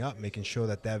packing up, making sure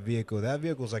that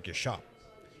vehicle's like your shop.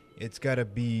 It's got to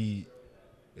be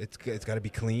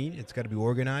clean, it's got to be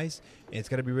organized, and it's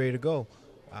got to be ready to go.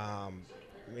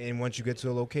 And once you get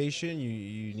to a location,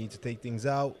 you need to take things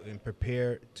out and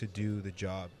prepare to do the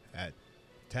job at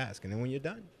task. And then when you're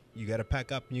done, you got to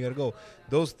pack up and you got to go.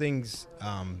 Those things,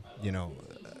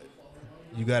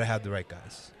 you got to have the right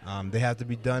guys. They have to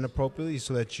be done appropriately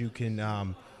so that you can,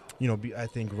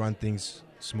 run things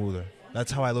smoother.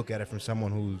 That's how I look at it from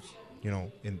someone who's,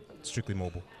 in strictly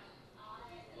mobile.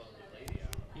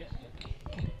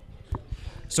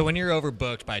 So when you're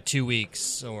overbooked by 2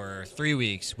 weeks or 3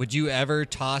 weeks, would you ever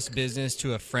toss business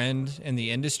to a friend in the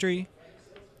industry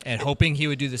and hoping he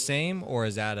would do the same, or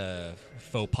is that a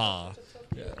faux pas?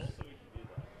 Yeah.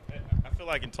 I feel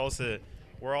like in Tulsa,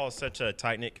 we're all such a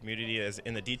tight-knit community, as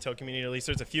in the detail community at least.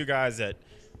 There's a few guys that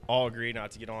all agree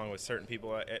not to get along with certain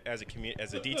people as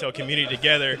a detail community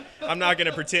together. I'm not going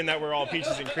to pretend that we're all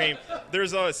peaches and cream.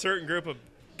 There's a certain group of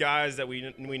guys that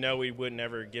we know we would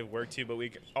never give work to, but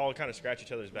we all kind of scratch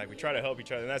each other's back. We try to help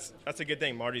each other, and that's a good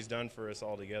thing Marty's done for us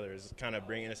all together, is kind of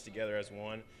bringing us together as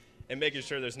one and making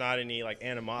sure there's not any like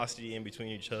animosity in between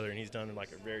each other, and he's done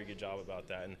like a very good job about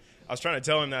that. And I was trying to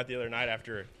tell him that the other night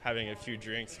after having a few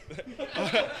drinks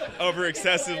over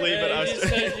excessively, but I was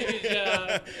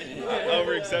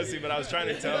trying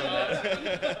to tell him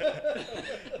that.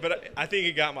 But I think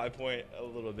he got my point a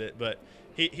little bit, but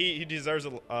he deserves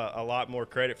a lot more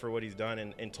credit for what he's done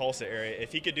in Tulsa area.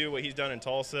 If he could do what he's done in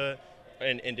Tulsa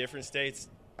and in different states,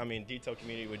 I mean, detail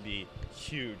community would be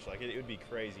huge. Like it would be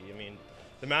crazy. I mean,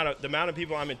 the amount of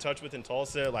people I'm in touch with in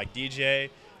Tulsa, like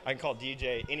DJ, I can call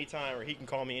DJ anytime, or he can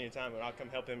call me anytime, and I'll come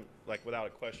help him like without a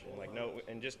question. Like no,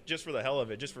 and just for the hell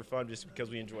of it, just for fun, just because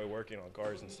we enjoy working on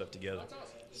cars and stuff together.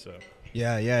 So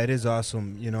yeah, it is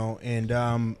awesome,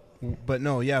 and but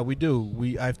no, yeah, we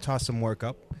do. I've tossed some work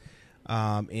up.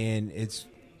 And it's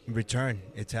return.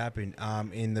 It's happened.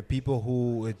 And the people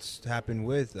who it's happened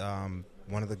with,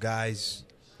 one of the guys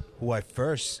who I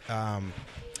first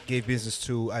gave business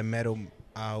to, I met him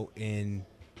out in,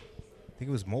 I think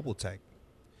it was Mobile Tech.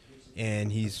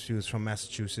 And he was from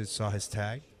Massachusetts, saw his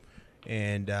tag.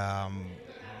 And, I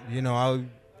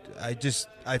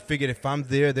figured if I'm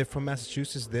there, they're from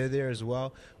Massachusetts, they're there as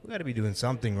well. We got to be doing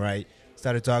something right.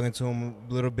 Started talking to him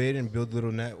a little bit and build a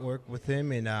little network with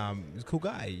him, and he's a cool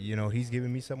guy. He's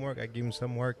giving me some work, I give him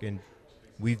some work, and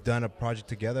we've done a project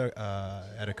together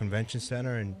at a convention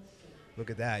center, and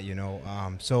look at that,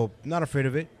 So not afraid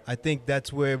of it. I think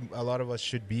that's where a lot of us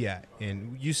should be at,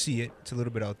 and you see it. It's a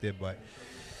little bit out there, but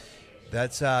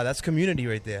that's community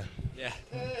right there. Yeah,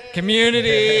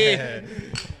 community.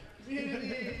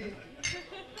 Community.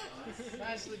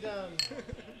 Nicely done.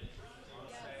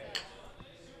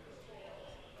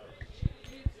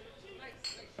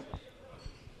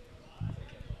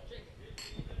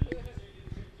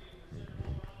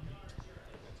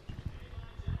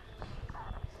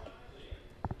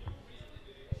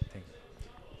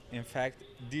 In fact,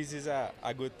 this is a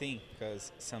good thing,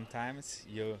 because sometimes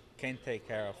you can't take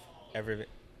care of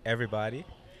everybody,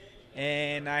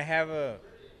 and I have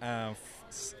a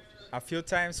few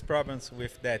times problems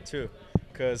with that too,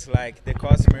 because like the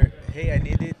customer, hey, I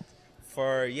need it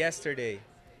for yesterday,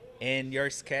 and your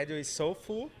schedule is so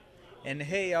full, and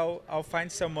hey, I'll find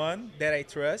someone that I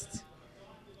trust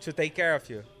to take care of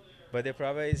you, but the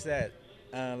problem is that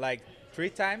like 3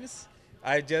 times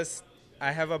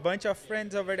I have a bunch of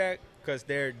friends over there because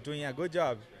they're doing a good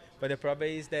job. But the problem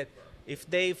is that if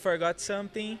they forgot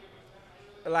something,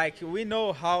 like we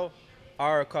know how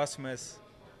our customers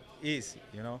is,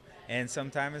 And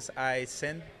sometimes I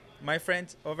send my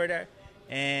friends over there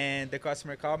and the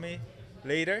customer call me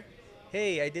later.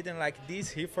 Hey, I didn't like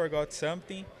this. He forgot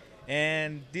something.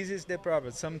 And this is the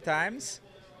problem. Sometimes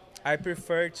I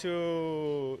prefer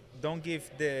to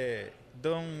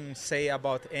don't say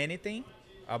about anything,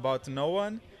 about no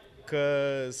one,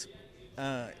 because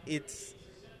I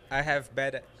have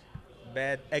bad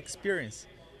experience.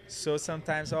 So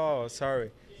sometimes, oh,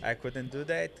 sorry, I couldn't do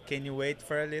that. Can you wait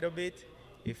for a little bit?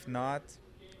 If not,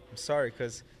 I'm sorry,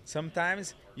 because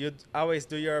sometimes you always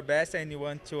do your best and you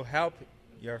want to help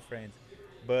your friend.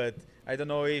 But I don't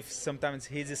know if sometimes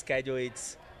his schedule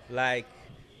is like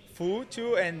full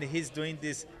too, and he's doing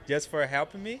this just for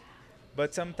helping me.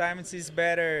 But sometimes it's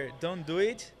better don't do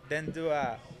it than do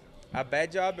a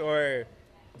bad job or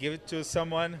give it to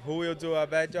someone who will do a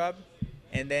bad job,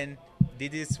 and then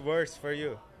this is worse for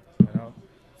you. You know,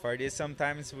 for this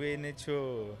sometimes we need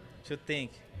to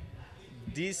think.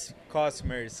 These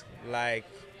customers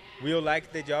will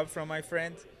like the job from my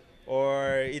friend,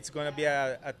 or it's gonna be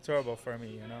a trouble for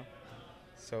me. You know,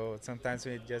 so sometimes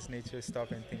we just need to stop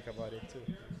and think about it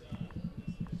too.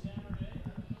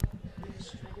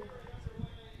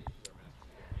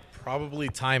 Probably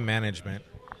time management.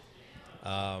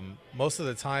 Most of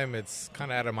the time it's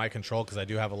kind of out of my control because I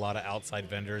do have a lot of outside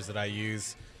vendors that I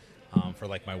use for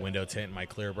like my window tint and my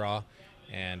clear bra.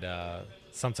 And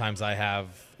sometimes I have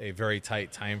a very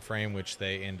tight time frame, which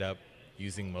they end up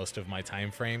using most of my time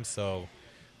frame. So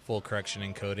full correction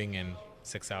and coating in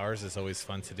 6 hours is always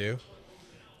fun to do.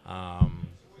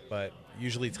 But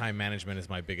usually time management is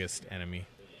my biggest enemy.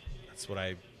 That's what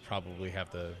I probably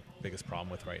have the biggest problem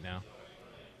with right now.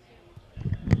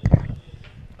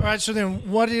 All right, so then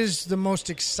what is the most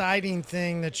exciting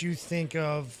thing that you think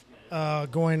of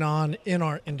going on in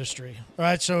our industry? All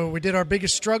right, so we did our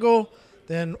biggest struggle.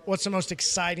 Then what's the most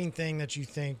exciting thing that you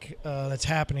think that's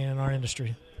happening in our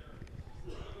industry?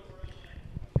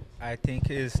 I think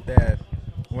is that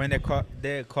when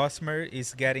the customer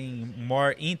is getting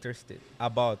more interested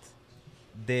about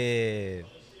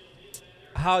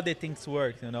how the things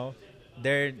work, you know,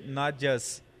 they're not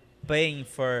just paying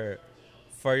for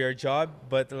your job,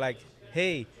 but like,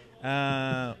 hey,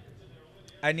 I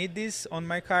need this on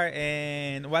my car,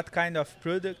 and what kind of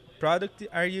product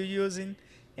are you using?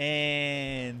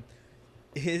 And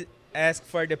he asked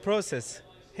for the process.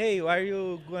 Hey, are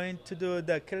you going to do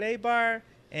the clay bar,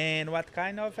 and what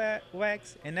kind of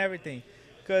wax and everything?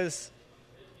 Because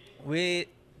I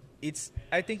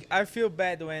think I feel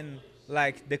bad when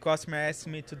like the customer asks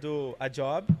me to do a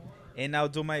job, and I'll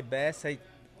do my best.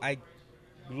 I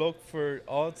look for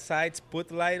all sides, put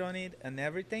light on it and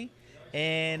everything,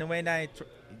 and when I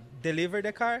deliver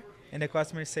the car and the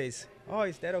customer says, oh,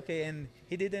 is that okay? And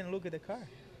he didn't look at the car.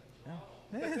 No.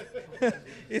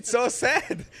 It's so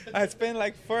sad. I spent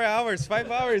like 4 hours,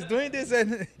 5 hours doing this,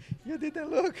 and you didn't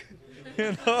look.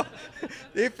 You know,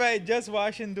 if I just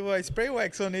wash and do a spray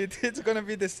wax on it, it's gonna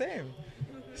be the same.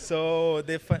 So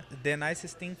the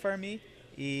nicest thing for me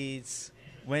is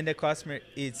when the customer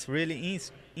is really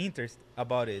interested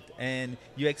about it, and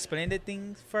you explain the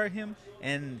things for him,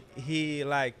 and he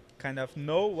like kind of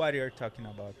know what you're talking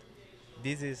about.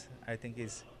 This is, I think,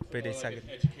 is pretty like an exciting.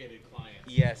 educated client.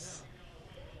 Yes.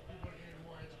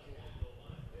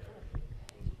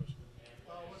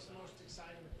 What's the most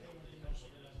exciting thing in the industry?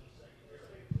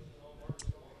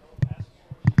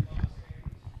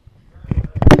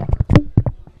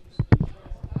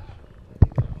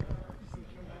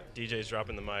 DJ's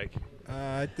dropping the mic.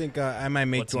 I think I might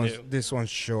make this one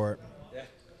short. Yeah.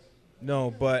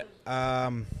 No, but I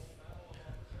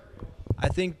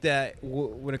think that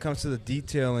when it comes to the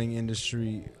detailing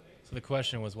industry. So the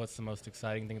question was, what's the most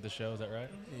exciting thing at the show? Is that right?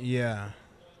 Yeah.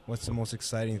 What's the most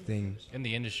exciting thing? In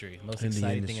the industry. Most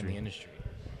exciting thing in the industry.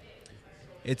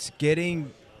 It's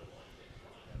getting,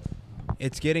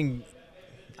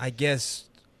 I guess,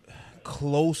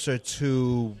 closer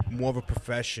to more of a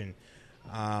profession.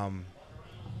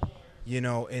 You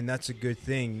know, and that's a good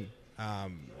thing,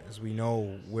 as we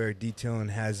know where detailing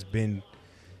has been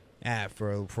at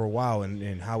for a while,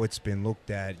 and how it's been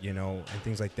looked at, you know, and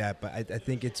things like that. But I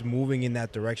think it's moving in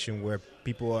that direction where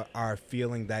people are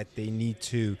feeling that they need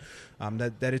to,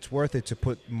 that it's worth it to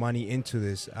put money into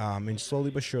this. And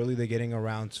slowly but surely they're getting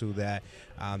around to that.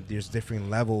 There's different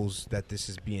levels that this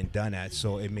is being done at,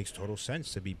 so it makes total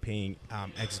sense to be paying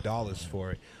X dollars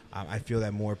for it. I feel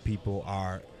that more people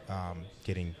are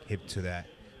getting hip to that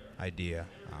idea.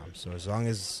 So as long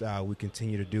as we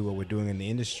continue to do what we're doing in the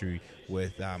industry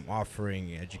with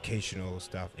offering educational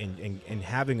stuff and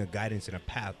having a guidance and a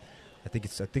path, I think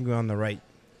we're on the right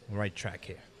track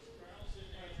here.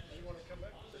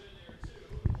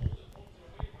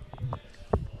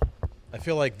 I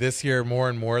feel like this year more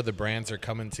and more the brands are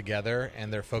coming together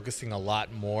and they're focusing a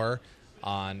lot more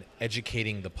on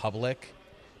educating the public.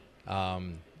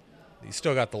 You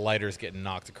still got the lighters getting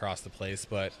knocked across the place,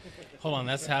 but hold on,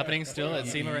 that's happening still at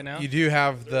SEMA right now? You do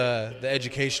have the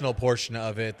educational portion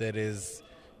of it that is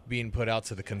being put out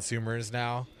to the consumers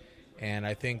now. And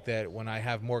I think that when I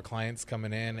have more clients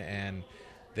coming in and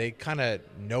they kind of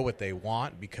know what they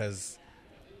want, because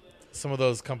some of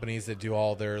those companies that do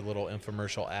all their little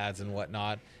infomercial ads and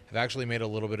whatnot have actually made a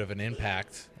little bit of an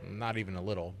impact, not even a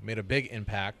little, made a big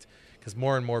impact, because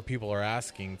more and more people are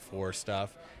asking for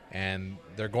stuff. And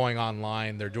they're going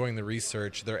online, they're doing the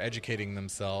research, they're educating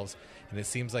themselves, and it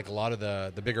seems like a lot of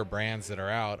the bigger brands that are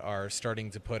out are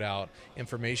starting to put out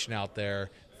information out there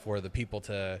for the people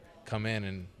to come in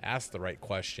and ask the right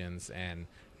questions and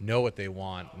know what they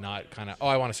want, not kind of, oh,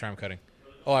 I want a ceramic coating.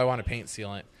 Oh, I want a paint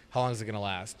sealant. How long is it going to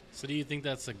last? So do you think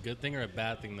that's a good thing or a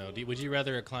bad thing, though? Would you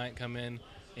rather a client come in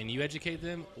and you educate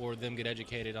them, or them get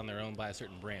educated on their own by a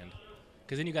certain brand?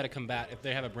 Because then you got to combat, if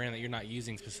they have a brand that you're not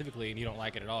using specifically and you don't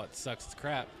like it at all, it sucks, it's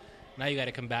crap. Now you got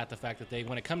to combat the fact that they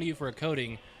want to come to you for a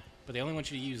coating, but they only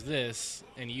want you to use this,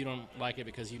 and you don't like it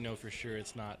because you know for sure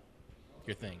it's not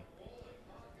your thing.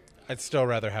 I'd still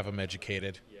rather have them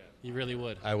educated. Yeah. You really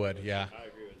would? I would, yeah. I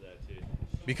agree with that too.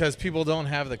 Because people don't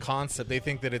have the concept. They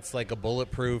think that it's like a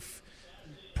bulletproof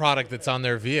product that's on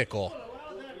their vehicle.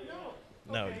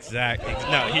 No, exactly.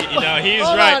 No, he's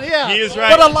Hold right. on, yeah. He is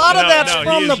right. But a lot of that's he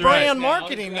from the is right. brand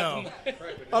marketing, though.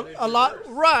 A lot,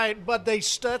 right? But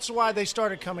that's why they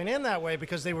started coming in that way,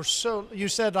 because they were so. You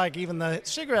said like even the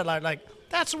cigarette light, like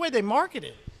that's the way they market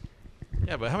it.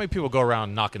 Yeah, but how many people go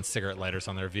around knocking cigarette lighters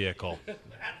on their vehicle? At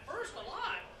first, a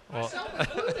lot. Well,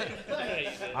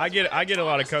 I get a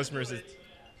lot of customers that,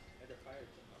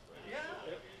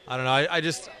 I don't know.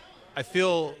 I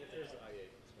feel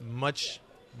much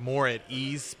more at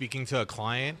ease speaking to a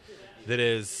client that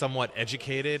is somewhat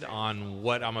educated on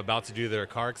what I'm about to do to their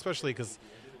car, especially because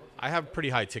I have pretty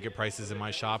high ticket prices in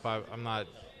my shop. I'm not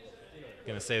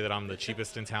going to say that I'm the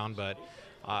cheapest in town, but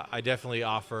I definitely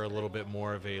offer a little bit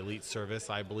more of an elite service,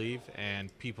 I believe,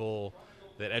 and people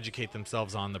that educate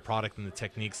themselves on the product and the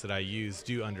techniques that I use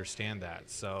do understand that.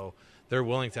 So they're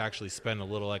willing to actually spend a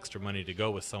little extra money to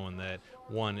go with someone that,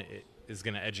 one, is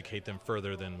going to educate them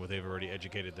further than what they've already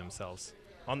educated themselves.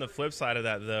 on the flip side of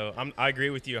that, though, I agree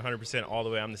with you 100% all the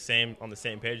way. I'm on the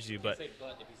same page as you, but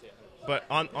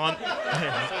on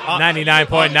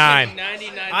 99.9.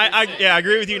 I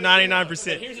agree with you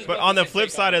 99%. But on the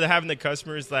flip side of having the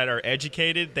customers that are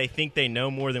educated, they think they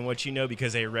know more than what you know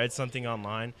because they read something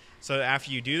online. So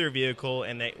after you do their vehicle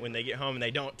and when they get home and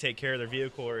they don't take care of their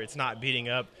vehicle, or it's not beating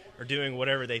up or doing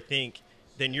whatever they think,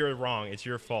 then you're wrong. It's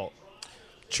your fault.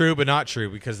 True, but not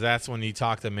true, because that's when you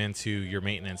talk them into your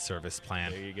maintenance service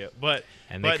plan. There you go.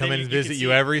 And they come in and visit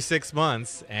you every 6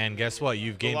 months, and guess what?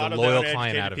 You've gained a loyal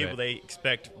client out of people, it. They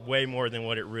expect way more than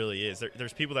what it really is.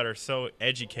 There's people that are so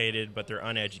educated, but they're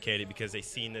uneducated because they've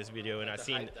seen this video, and I've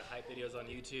seen the hype videos on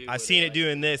YouTube. I've seen it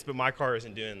doing this, but my car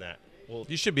isn't doing that. Well,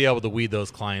 you should be able to weed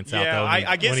those clients out. Yeah,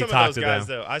 I get some of those guys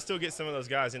them. though. I still get some of those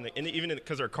guys, even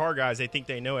because they're car guys, they think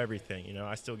they know everything. You know,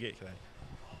 I still get that.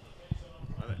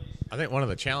 I think one of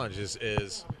the challenges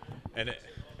is, and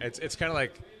it's kind of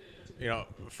like, you know,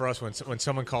 for us when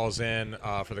someone calls in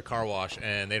for the car wash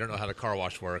and they don't know how the car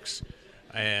wash works,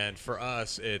 and for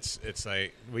us it's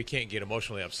like we can't get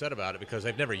emotionally upset about it because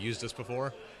they've never used this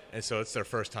before, and so it's their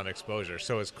first time exposure.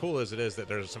 So as cool as it is that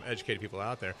there's some educated people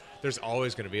out there, there's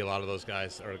always going to be a lot of those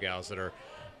guys or gals that are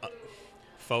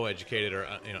faux educated or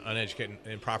uneducated,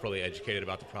 improperly educated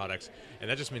about the products, and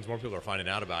that just means more people are finding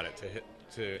out about it.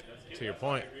 To your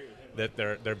point, that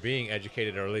they're being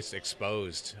educated or at least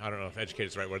exposed. I don't know if educated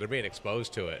is the right word. They're being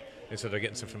exposed to it, and so they're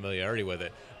getting some familiarity with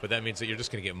it. But that means that you're just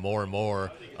going to get more and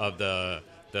more of the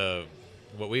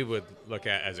what we would look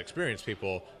at as experienced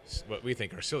people, what we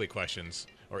think are silly questions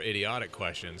or idiotic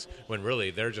questions, when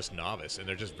really they're just novice and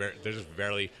they're just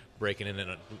barely breaking in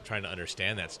and trying to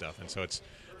understand that stuff. And so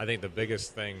I think the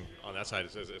biggest thing on that side,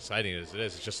 as exciting as it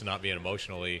is just to not being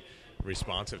emotionally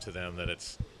responsive to them. That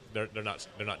they're not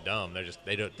dumb.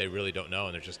 They really don't know,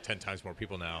 and there's just 10 times more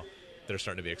people now that are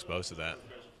starting to be exposed to that.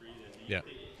 Yeah.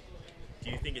 Do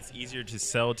you think it's easier to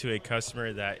sell to a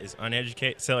customer that is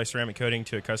uneducated, sell a ceramic coating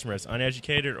to a customer that's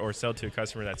uneducated, or sell to a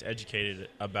customer that's educated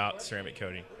about ceramic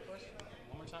coating?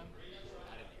 One more time.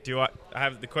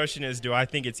 The question is, do I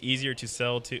think it's easier to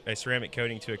sell to a ceramic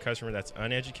coating to a customer that's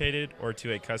uneducated, or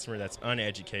to a customer that's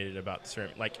uneducated about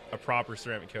ceramic, like a proper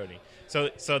ceramic coating? So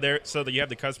that you have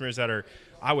the customers that are,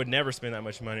 I would never spend that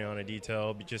much money on a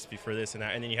detail just for this and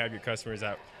that, and then you have your customers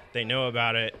that they know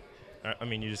about it. I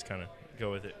mean, you just kind of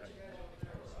go with it.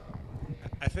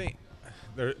 I think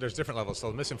there's different levels.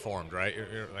 So misinformed, right?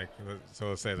 So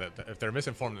let's say that if they're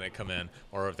misinformed and they come in,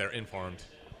 or if they're informed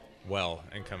well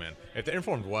and come in. If they're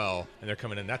informed well and they're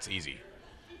coming in, that's easy,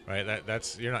 right?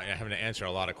 That's you're not having to answer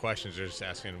a lot of questions. You're just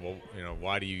asking, well, you know,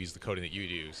 why do you use the coating that you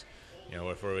use? You know,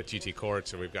 if we're with GT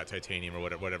Quartz or we've got titanium or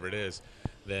whatever it is,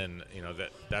 then you know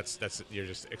that's you're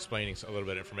just explaining a little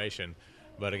bit of information.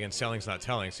 But again, selling's not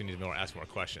telling, so you need to ask more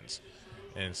questions.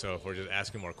 And so if we're just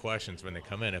asking more questions when they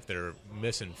come in, if they're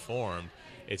misinformed,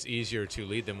 it's easier to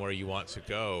lead them where you want to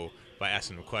go by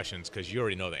asking them questions, because you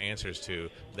already know the answers to,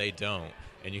 they don't,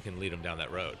 and you can lead them down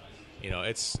that road. You know,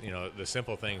 it's, you know, the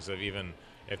simple things of, even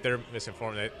if they're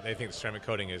misinformed, they think the ceramic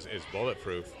coating is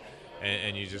bulletproof,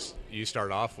 and you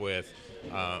start off with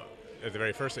at the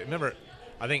very first. Remember,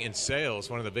 I think in sales,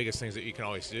 one of the biggest things that you can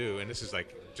always do, and this is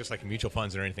just like mutual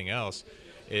funds or anything else,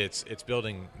 it's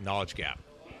building knowledge gap.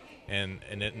 And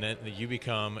then you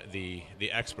become the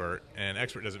expert, and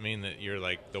expert doesn't mean that you're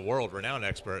like the world-renowned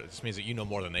expert. It just means that you know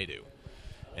more than they do.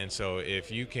 And so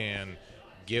if you can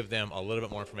give them a little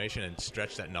bit more information and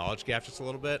stretch that knowledge gap just a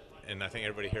little bit, and I think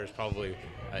everybody here is probably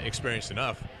experienced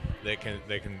enough, they can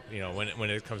when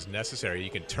it becomes necessary, you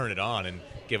can turn it on and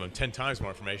give them 10 times more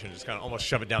information, and just kind of almost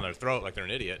shove it down their throat like they're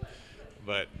an idiot.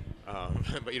 But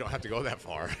you don't have to go that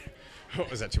far.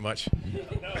 Was that too much?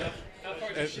 How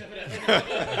far to shove it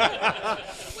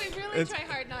We really try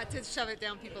hard not to shove it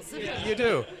down people's throats. You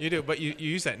do, but you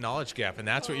use that knowledge gap, and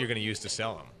that's what you're going to use to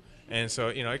sell them. And so,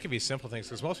 it can be simple things,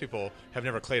 because most people have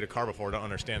never clayed a car before, don't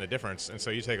understand the difference. And so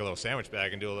you take a little sandwich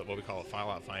bag and do what we call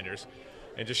file out finders,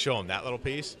 and just show them that little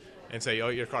piece and say, oh,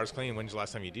 your car's clean. When's the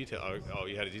last time you detailed? Oh,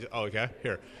 you had a detail. Oh, okay.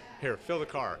 Here, fill the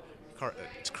car.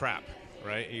 It's crap,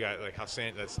 right? You got like how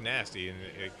sand, that's nasty.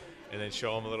 And then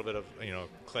show them a little bit of,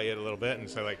 clay it a little bit. And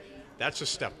so that's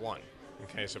just step one.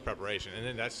 Okay, so preparation.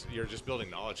 And then you're just building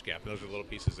knowledge gap. And those are little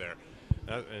pieces there.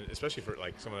 And especially for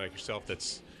like someone like yourself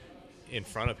that's in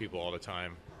front of people all the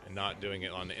time and not doing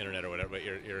it on the internet or whatever, but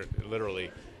you're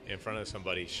literally in front of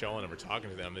somebody showing them or talking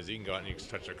to them. Is you can go out and you can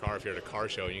touch their car. If you're at a car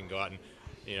show, you can go out and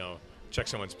check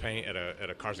someone's paint at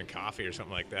a Cars and Coffee or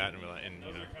something like that, and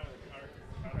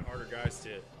kind of harder guys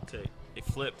to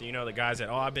flip. The guys that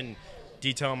I've been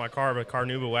detailing my car with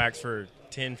Carnauba wax for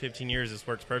 10, 15 years. This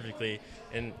works perfectly,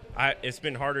 and it's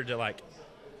been harder to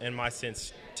in my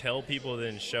sense, tell people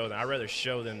than show them. I'd rather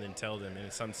show them than tell them in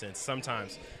some sense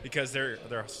sometimes, because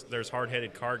there's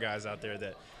hard-headed car guys out there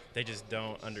that they just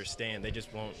don't understand. They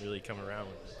just won't really come around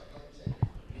with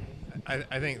it.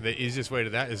 I think the easiest way to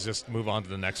that is just move on to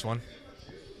the next one.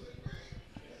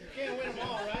 You can't win them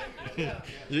all, right?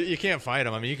 You can't fight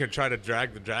them. I mean, you could try to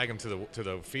drag them to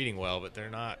the feeding well, but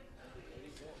they're not.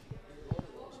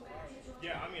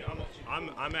 Yeah, I mean,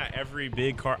 I'm at every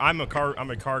big car. I'm a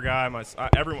car guy.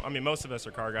 Most of us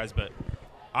are car guys, but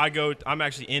I'm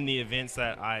actually in the events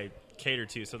that I cater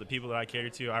to. So the people that I cater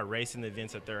to, I race in the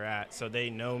events that they're at, so they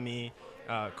know me.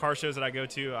 Car shows that I go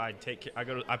to,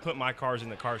 I put my cars in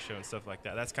the car show and stuff like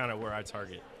that. That's kind of where I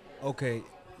target. Okay,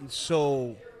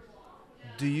 so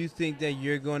do you think that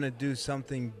you're going to do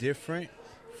something different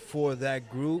for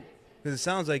that group? Because it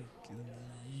sounds like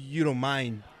you don't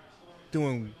mind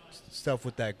doing stuff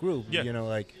with that group, yeah.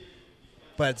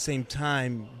 But at the same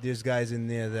time, there's guys in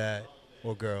there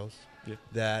or girls, yeah,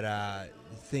 that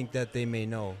think that they may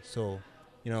know. So,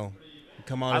 you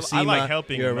come out of SEMA, I like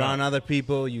helping you're them around out. other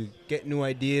people, you get new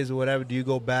ideas or whatever. Do you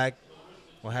go back,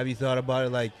 or have you thought about it?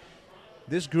 Like,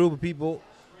 this group of people,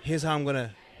 here's how I'm going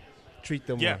to treat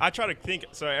them. Yeah, well. I try to think.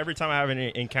 So every time I have an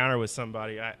encounter with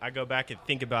somebody, I go back and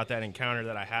think about that encounter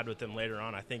that I had with them later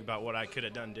on. I think about what I could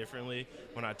have done differently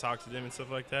when I talk to them and stuff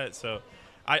like that. So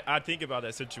I think about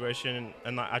that situation,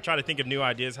 and I try to think of new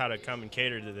ideas how to come and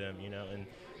cater to them, And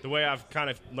the way I've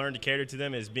kind of learned to cater to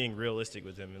them is being realistic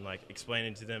with them and,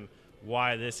 explaining to them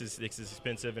why this is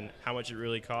expensive and how much it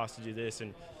really costs to do this,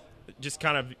 and just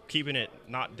kind of keeping it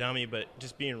not dummy, but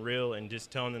just being real and just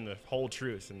telling them the whole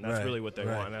truth, and that's really what they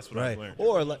want, and that's what I've learned.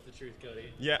 Or the truth, Cody.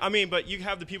 Yeah, but you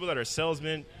have the people that are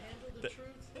salesmen.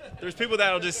 There's people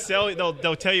that'll just sell.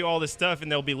 They'll tell you all this stuff,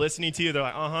 and they'll be listening to you. They're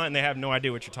like, and they have no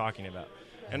idea what you're talking about.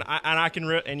 And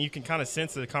and you can kind of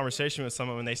sense the conversation with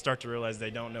someone when they start to realize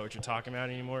they don't know what you're talking about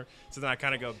anymore. So then I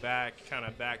kind of go back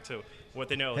to what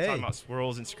they know. Hey. Talking about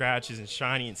swirls and scratches and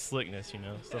shiny and slickness,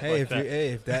 stuff like that.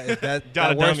 If that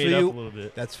that works for you, a little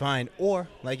bit. That's fine. Or,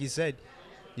 like you said,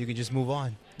 you can just move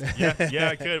on. yeah,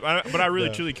 I could. But I really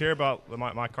truly care about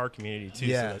my car community too.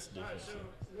 Yeah. So that's different. So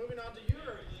moving on to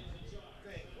your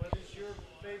thing, what is your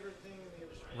favorite thing in the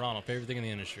industry? Ronald, favorite thing in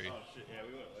the industry. Oh shit! Yeah,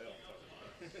 we went way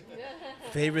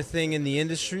off. Favorite thing in the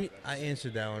industry? I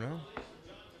answered that one, huh?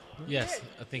 Yes,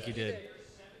 I think you did.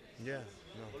 Yeah.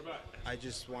 No. I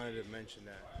just wanted to mention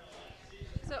that.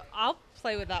 So I'll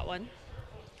play with that one.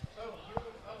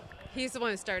 He's the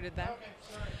one who started that.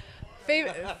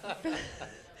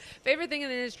 Favorite thing in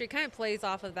the industry kind of plays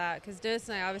off of that, because Dennis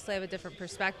and I obviously have a different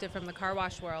perspective from the car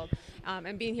wash world.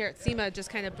 And being here at SEMA just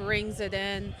kind of brings it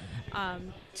in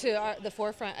to the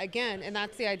forefront again, and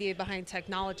that's the idea behind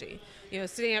technology.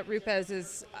 Sitting at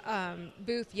Rupez's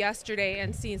booth yesterday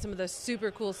and seeing some of the super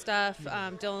cool stuff.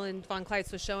 Dylan Von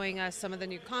Kleitz was showing us some of the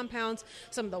new compounds,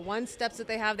 some of the one-steps that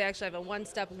they have. They actually have a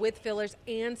one-step with fillers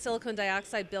and silicone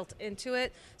dioxide built into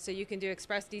it, so you can do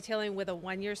express detailing with a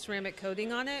 1-year ceramic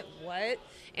coating on it. What?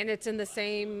 And it's in the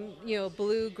same,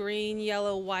 blue, green,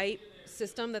 yellow, white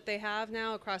system that they have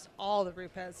now across all the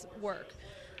Rupes work.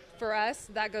 For us,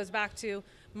 that goes back to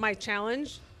my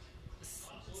challenge.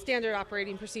 Standard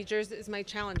operating procedures is my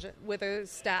challenge with a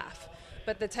staff.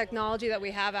 But the technology that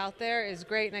we have out there is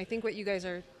great. And I think what you guys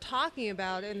are talking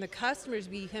about and the customers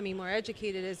becoming more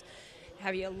educated is,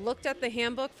 have you looked at the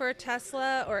handbook for a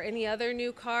Tesla or any other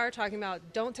new car talking about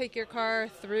don't take your car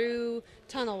through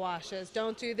tunnel washes,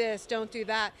 don't do this, don't do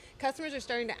that. Customers are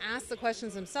starting to ask the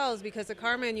questions themselves because the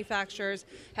car manufacturers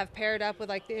have paired up with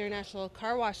like the International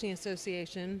Car Washing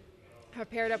Association, have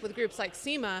paired up with groups like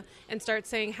SEMA and start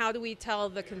saying, how do we tell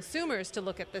the consumers to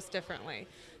look at this differently?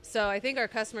 So I think our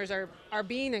customers are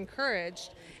being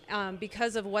encouraged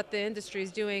because of what the industry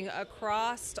is doing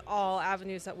across all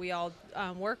avenues that we all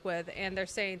work with. And they're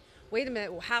saying, wait a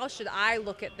minute, how should I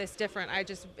look at this different? I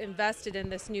just invested in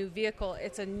this new vehicle.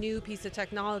 It's a new piece of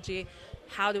technology.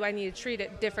 How do I need to treat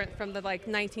it different from the like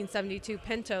 1972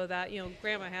 Pinto that, you know,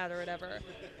 grandma had or whatever?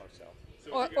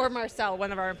 Or Marcel,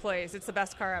 one of our employees. It's the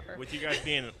best car ever. With you guys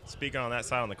speaking on that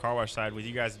side, on the car wash side, with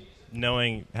you guys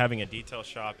having a detail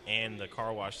shop and the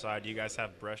car wash side, do you guys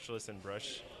have brushless and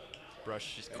brush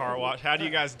car wash? How do you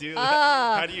guys do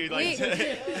that? How do you like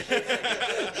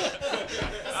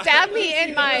stab me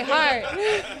in my heart?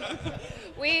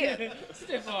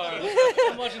 Stiff arm.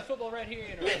 I'm watching football right here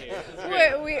and right here.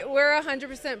 We're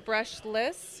 100%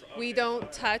 brushless. We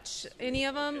don't touch any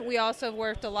of them. We also have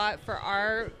worked a lot for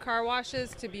our car washes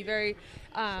to be very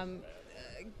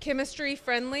chemistry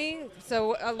friendly.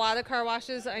 So a lot of car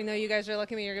washes, I know you guys are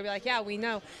looking at me, you're going to be like, yeah, we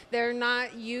know. They're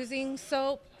not using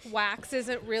soap. Wax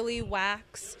isn't really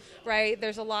wax, right?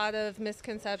 There's a lot of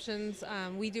misconceptions.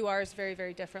 We do ours very,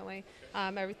 very differently.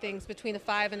 Everything's between a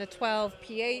 5 and a 12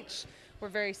 pH. We're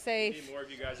very safe. See more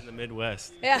of you guys in the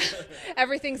Midwest. Yeah,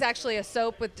 everything's actually a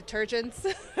soap with detergents.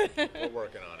 We're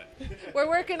working on it. We're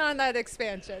working on that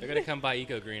expansion. They're gonna come buy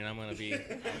EcoGreen.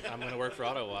 I'm gonna work for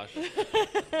Auto Wash.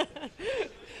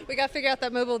 We got to figure out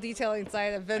that mobile detailing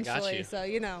side eventually. I got you. So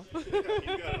you know.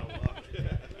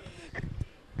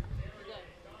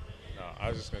 I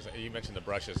was just going to say, you mentioned the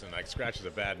brushes, and like scratch is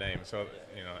a bad name. So,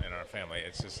 you know, in our family,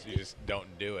 it's just, you just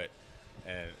don't do it.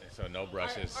 And so no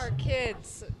brushes. Our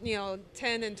kids,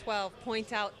 10 and 12,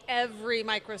 point out every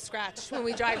micro scratch when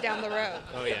we drive down the road.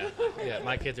 Oh, yeah. Yeah,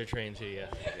 my kids are trained too, yeah.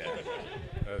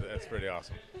 Yeah, that's pretty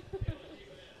awesome.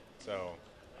 So,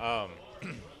 I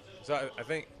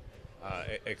think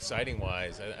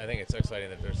exciting-wise, I think it's exciting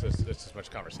that there's this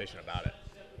much conversation about it.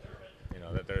 You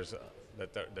know, that there's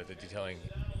that the detailing,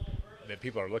 that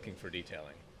people are looking for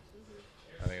detailing.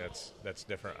 I think that's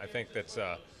different. I think that's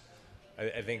I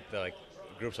think the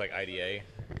groups like IDA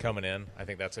coming in, I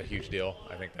think that's a huge deal.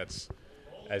 I think that's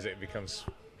as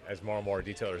more and more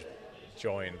detailers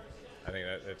join, I think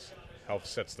that it helps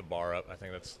sets the bar up. I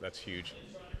think that's huge.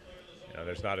 You know,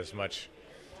 there's not as much.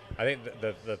 I think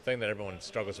the thing that everyone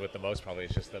struggles with the most probably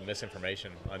is just the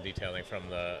misinformation on detailing from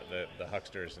the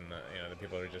hucksters and the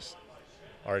people who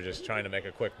are just trying to make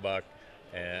a quick buck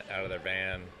out of their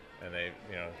van, and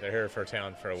they're here for a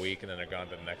town for a week and then they're gone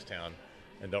to the next town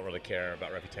and don't really care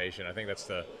about reputation. I think that's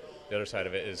the other side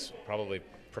of it is probably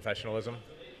professionalism,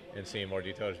 and seeing more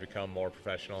detailers become more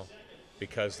professional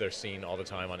because they're seen all the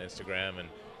time on Instagram, and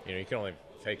you can only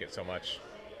take it so much.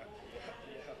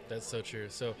 That's so true.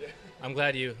 So I'm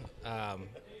glad you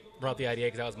brought the IDA,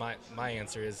 because that was my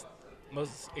answer. Is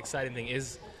most exciting thing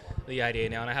is the IDA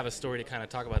now, and I have a story to kind of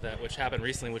talk about that, which happened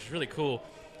recently, which is really cool.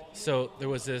 So there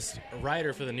was this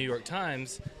writer for the New York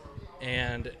Times,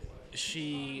 and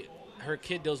her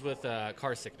kid deals with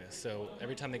car sickness. So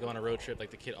every time they go on a road trip,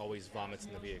 the kid always vomits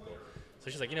in the vehicle. So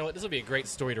she's like, you know what, this will be a great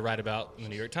story to write about in the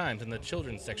New York Times, in the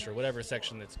children's section or whatever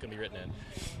section that's going to be written in.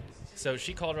 So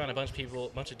she called around a bunch of people, a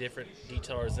bunch of different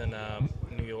detailers in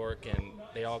New York, and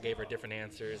they all gave her different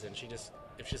answers, and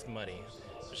it's just muddy.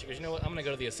 So she goes, you know what, I'm going to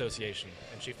go to the association.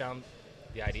 And she found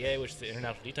the IDA, which is the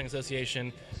International Detailing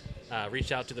Association,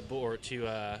 reached out to the board,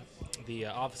 to the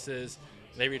offices.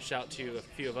 They reached out to a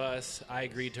few of us. I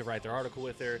agreed to write their article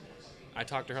with her. I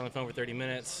talked to her on the phone for 30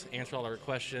 minutes, answered all of her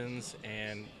questions,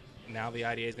 and now the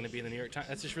IDA is going to be in the New York Times.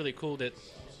 That's just really cool that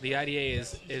the IDA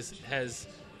has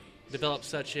developed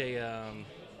such a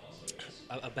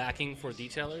backing for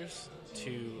detailers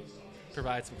to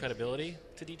provide some credibility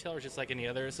to detailers, just like any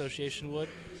other association would.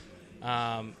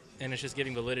 And it's just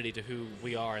giving validity to who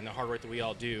we are and the hard work that we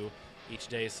all do each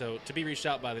day. So to be reached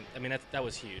out by that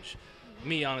was huge.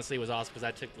 Me, honestly, it was awesome because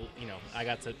I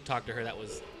got to talk to her. That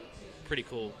was pretty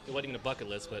cool. It wasn't even a bucket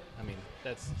list, but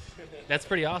that's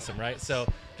pretty awesome, right?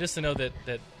 So just to know that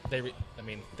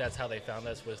that's how they found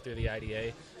us, was through the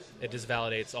IDA. it just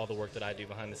validates all the work that I do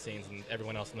behind the scenes and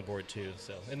everyone else on the board too.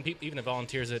 So, and even the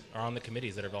volunteers that are on the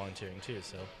committees that are volunteering too.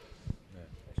 So,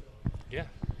 yeah.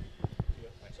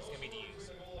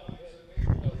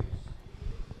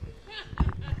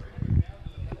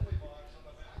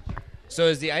 So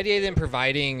is the IDA then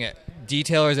providing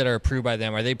detailers that are approved by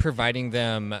them? Are they providing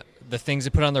them the things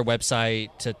to put on their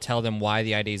website to tell them why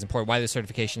the IDA is important, why the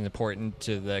certification is important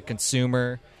to the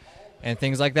consumer and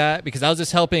things like that? Because I was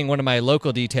just helping one of my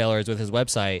local detailers with his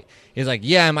website. He's like,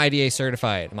 yeah, I'm IDA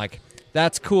certified. I'm like,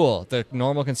 that's cool. The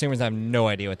normal consumers have no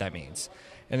idea what that means.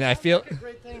 And I feel a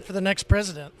great thing for the next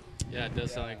president. Yeah, it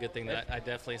does sound like a good thing. That I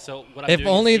definitely. So what if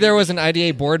only there was an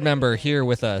IDA board member here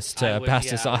with us to pass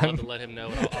this on. I'll let him know.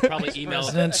 And I'll probably email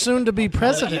him. Soon to be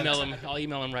president. I'll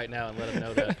email him right now and let him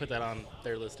know to put that on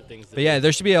their list of things. But yeah,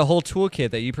 there should be a whole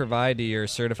toolkit that you provide to your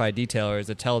certified detailers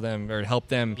to tell them or help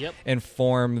them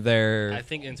inform their. I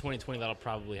think in 2020 that'll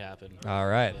probably happen. All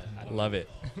right, yeah, love it.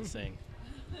 Saying.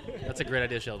 That's a great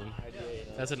idea, Sheldon.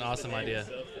 That's an awesome idea.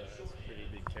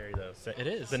 It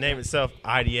is. The name itself,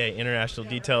 IDA, International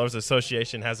Detailers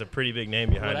Association, has a pretty big name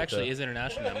behind it. Well, it actually is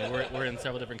international. I mean, we're in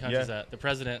several different countries. Yeah. The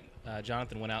president,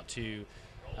 Jonathan, went out to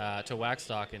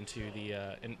Waxstock and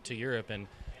to Europe and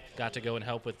got to go and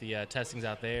help with the testings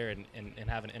out there and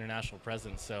have an international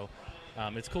presence. So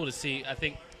it's cool to see. I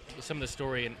think some of the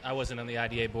story, and I wasn't on the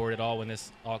IDA board at all when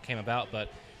this all came about,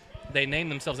 but they named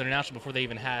themselves international before they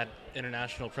even had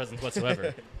international presence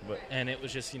whatsoever. And it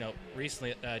was just,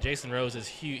 recently, Jason Rose is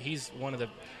huge. He's one of the,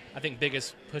 I think,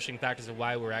 biggest pushing factors of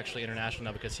why we're actually international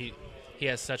now, because he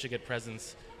has such a good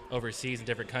presence overseas in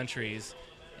different countries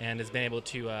and has been able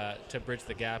to bridge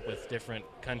the gap with different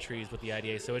countries with the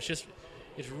IDA. So it's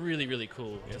really, really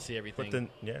cool to see everything.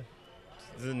 But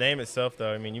the name itself,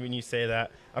 though, I mean, when you say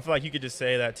that, I feel like you could just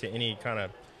say that to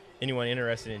anyone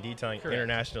interested in detailing. Correct.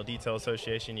 International Detail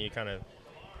Association, you kind of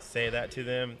say that to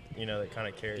them, that kind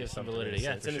of carries some validity.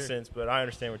 In a sense, but I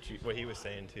understand what he was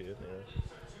saying too.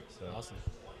 So. Awesome.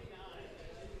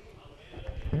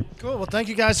 Cool. Well, thank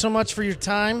you guys so much for your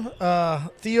time.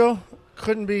 Theo,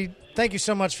 thank you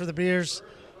so much for the beers,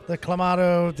 the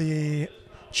Clamato, the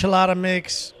Chelada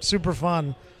mix, super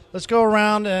fun. Let's go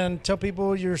around and tell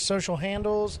people your social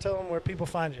handles, tell them where people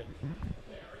find you.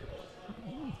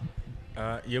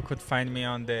 You could find me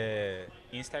on the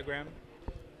Instagram.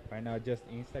 Right now, just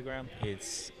Instagram.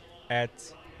 It's at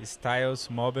Styles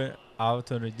Mobile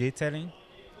Auto Detailing.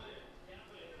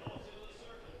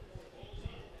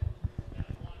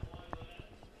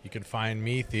 You can find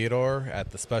me, Theodore,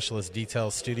 at the Specialist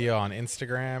Detail Studio on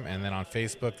Instagram, and then on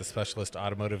Facebook, the Specialist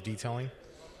Automotive Detailing.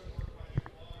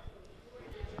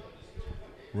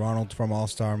 Ronald from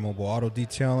All-Star Mobile Auto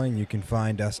Detailing. You can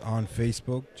find us on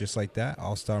Facebook, just like that,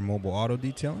 All-Star Mobile Auto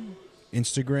Detailing.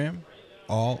 Instagram,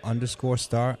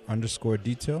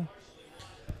 all_star_detail.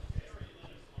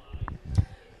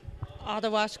 Auto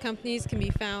wash companies can be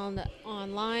found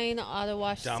online,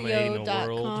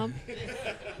 autowashco.com.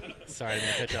 Sorry, I'm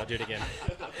going to cut you. I'll do it again.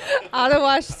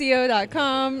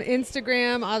 Autowashco.com,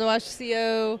 Instagram,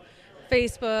 autowashco,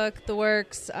 Facebook, the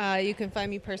works. You can find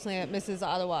me personally at Mrs.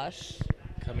 Autowash.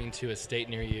 Coming to a state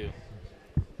near you.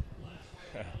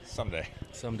 Someday.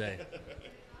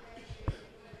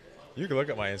 You can look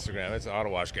at my Instagram. It's an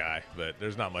Auto Wash guy, but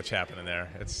there's not much happening there.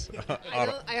 It's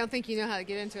I don't think you know how to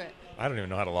get into it. I don't even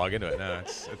know how to log into it. No,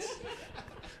 it's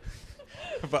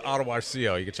but Auto Wash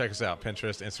CO. You can check us out.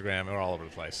 Pinterest, Instagram, we're all over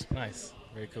the place. Nice.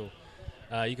 Very cool.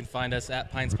 You can find us at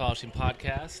Pines Polishing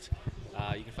Podcast.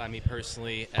 You can find me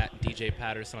personally at DJ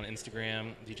Patterson on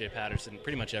Instagram, DJ Patterson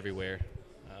pretty much everywhere,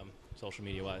 social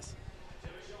media-wise.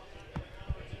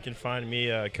 You can find me,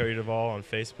 Cody Duvall, on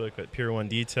Facebook at Pure One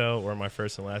Detail, or my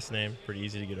first and last name. Pretty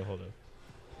easy to get a hold of.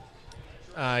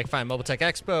 You can find Mobile Tech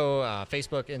Expo,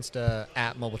 Facebook, Insta,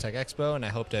 at Mobile Tech Expo, and I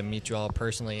hope to meet you all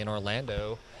personally in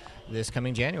Orlando this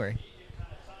coming January.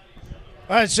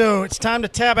 All right, so it's time to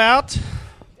tab out.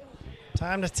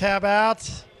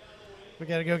 We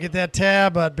got to go get that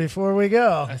tab, but before we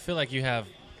go, I feel like you have...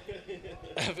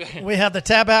 we have the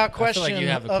tab out question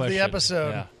of the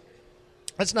episode. Yeah.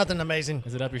 That's nothing amazing.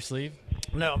 Is it up your sleeve?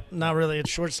 No, not really. It's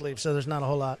short sleeve, so there's not a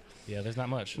whole lot. Yeah, there's not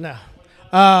much. No.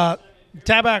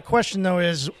 Tab out question, though,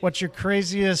 is what's your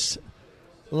craziest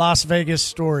Las Vegas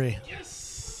story?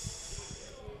 Yes.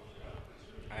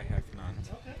 I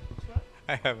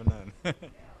have none. I'll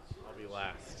be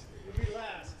last.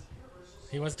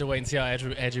 He wants to wait and see how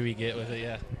edgy we get with it,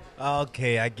 yeah.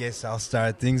 Okay, I guess I'll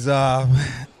start things off.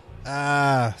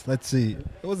 Let's see.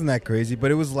 It wasn't that crazy,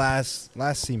 but it was last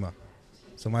SEMA.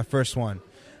 So my first one.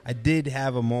 I did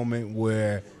have a moment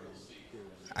where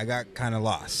I got kind of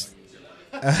lost.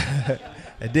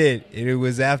 I did. It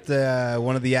was after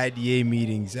one of the IDA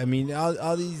meetings. I mean,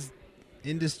 all these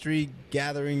industry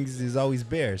gatherings is always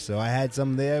beer. So I had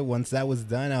some there. Once that was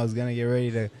done, I was going to get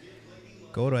ready to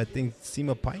go to, I think,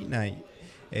 SEMA Pint Night.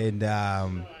 And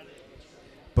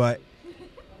but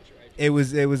it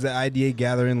was an IDA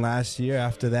gathering last year.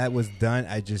 After that was done,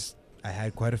 I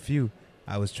had quite a few.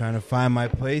 I was trying to find my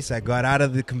place. I got out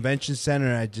of the convention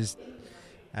center.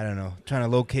 I don't know, trying to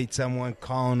locate someone,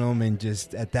 calling them, and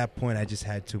just at that point, I just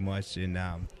had too much. And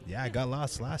I got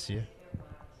lost last year.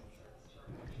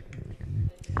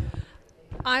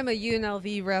 I'm a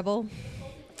UNLV rebel.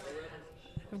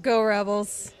 Go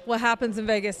Rebels. What happens in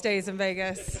Vegas stays in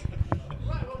Vegas.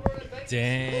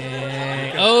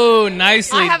 Dang. Oh,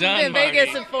 nicely done, I haven't been in Marty.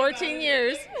 Vegas in 14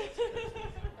 years.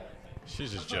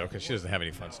 She's just joking. She doesn't have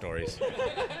any fun stories.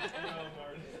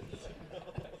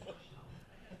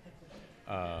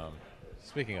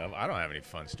 Speaking of, I don't have any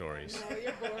fun stories. No,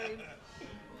 you're boring.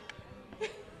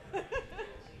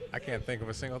 I can't think of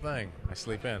a single thing. I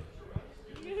sleep in.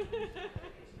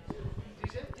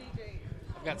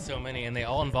 I've got so many, and they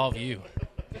all involve you.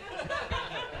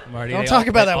 Marty, Don't they talk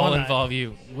about they that all one night. involve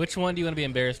you. Which one do you want to be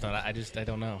embarrassed on? I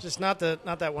don't know. Just not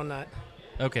that one night.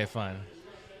 Okay, fine.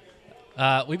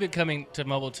 We've been coming to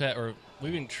Mobile Tech, or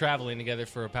we've been traveling together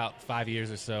for about 5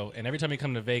 years or so, and every time we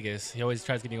come to Vegas, he always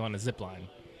tries to get me on a zip line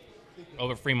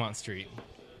over Fremont Street.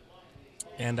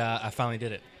 And I finally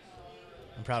did it.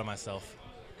 I'm proud of myself.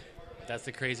 That's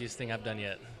the craziest thing I've done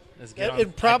yet. is get on.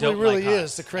 It probably I don't really like is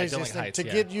heights. the I don't craziest like thing heights, to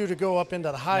yeah. get you to go up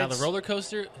into the heights. Now the roller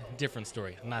coaster, different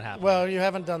story. Not happening. Well, you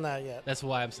haven't done that yet. That's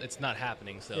why it's not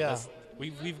happening. So Yeah. that's,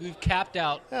 we've capped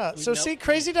out. Yeah. We've So see,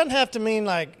 crazy doesn't have to mean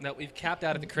like No, we've capped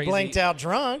out at the crazy. blanked out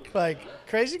drunk. Like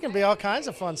crazy can be all kinds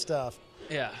of fun stuff.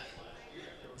 Yeah.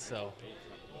 So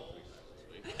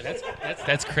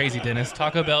that's crazy, Dennis.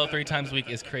 Taco Bell 3 times a week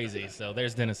is crazy. So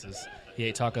there's Dennis's. He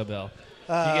ate Taco Bell.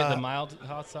 You get the mild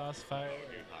hot sauce, fire,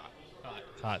 or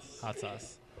hot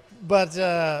sauce. But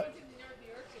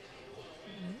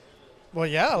well,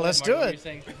 yeah, let's Marty, do what were you it.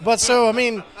 saying? But so I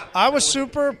mean, I was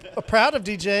super proud of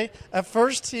DJ. At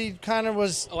first, he kind of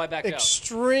was I backed out.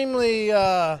 extremely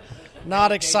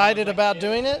not excited about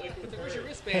doing it. Where's your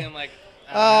wristband? Like,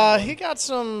 He got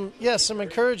some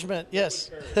encouragement.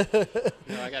 Yes. no,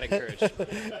 I got encouraged.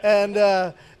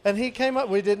 And he came up.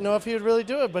 We didn't know if he would really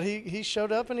do it, but he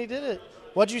showed up and he did it.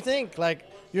 What'd you think? Like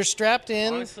you're strapped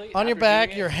in Honestly, on your after back,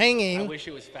 doing you're it, hanging. I wish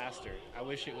it was faster. I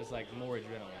wish it was like more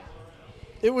adrenaline.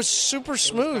 It was super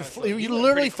smooth. Kinda slow. You went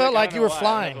literally pretty felt quick. I like don't you know were why.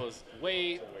 flying. I was,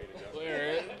 wait,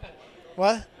 where?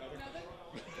 What?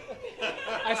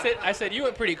 I said you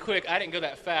went pretty quick. I didn't go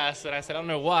that fast, and I said I don't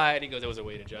know why. And he goes, it was a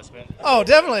weight adjustment. Oh,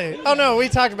 definitely. Oh no, we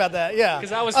talked about that. Yeah.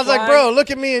 Because I was like, flying- bro,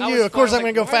 look at me and I you. was Of course, I'm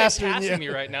flying, gonna go why are they faster than passing you. me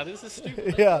right now. This is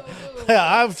stupid. Yeah.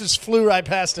 I just flew right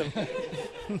past him.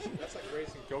 That's like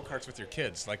racing go-karts with your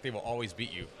kids. Like, they will always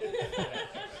beat you.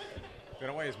 They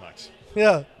don't weigh as much.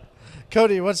 Yeah.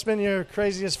 Cody, what's been your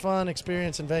craziest fun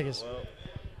experience in Vegas? Well,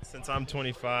 since I'm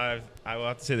 25, I will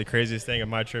have to say the craziest thing of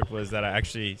my trip was that I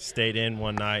actually stayed in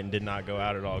one night and did not go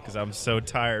out at all because I'm so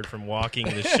tired from walking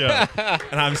the show.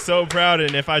 And I'm so proud.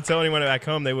 And if I tell anyone back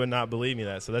home, they would not believe me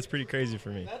that. So that's pretty crazy for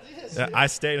me. I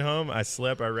stayed home. I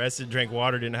slept. I rested, drank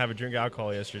water, didn't have a drink of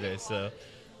alcohol yesterday. So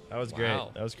that was great.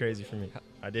 Wow. That was crazy for me.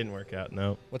 I didn't work out,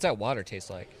 no. What's that water taste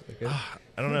like?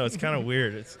 I don't know. It's kind of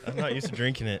weird. I'm not used to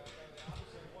drinking it.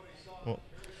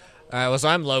 All right, well, so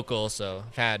I'm local, so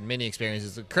I've had many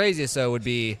experiences. The craziest, though, would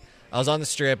be I was on the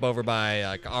Strip over by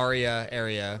like Aria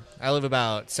area. I live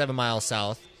about 7 miles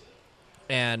south,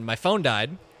 and my phone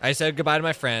died. I said goodbye to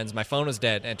my friends. My phone was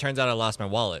dead, and it turns out I lost my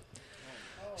wallet.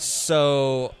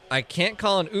 So I can't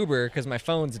call an Uber because my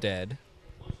phone's dead.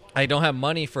 I don't have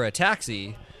money for a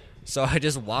taxi, so I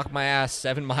just walk my ass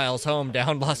 7 miles home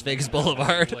down Las Vegas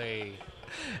Boulevard. Way.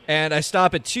 And I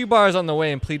stop at 2 bars on the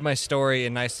way and plead my story,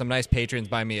 and some nice patrons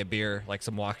buy me a beer, like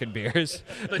some walking beers.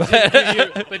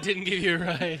 But didn't give you a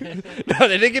ride. No,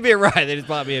 they didn't give me a ride. They just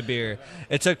bought me a beer.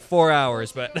 It took 4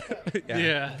 hours, but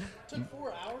Yeah. Took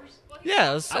 4 hours?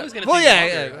 yeah. It was, I was gonna well, think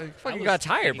yeah, longer. I I fucking was got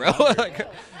tired, thinking bro. longer.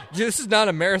 Like, this is not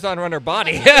a marathon runner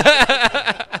body.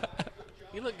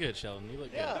 You look good, Sheldon. You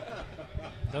look good.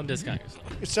 Don't discount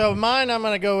yourself. So mine, I'm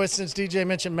gonna go with since DJ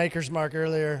mentioned Maker's Mark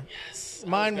earlier. Yes.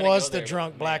 Mine gonna was go the there,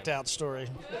 drunk but blacked out story.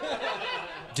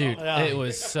 Dude, Yeah. it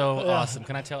was so awesome.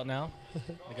 Can I tell it now?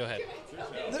 Go ahead.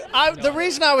 The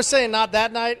reason I was saying not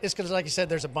that night is because, like you said,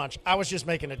 there's a bunch. I was just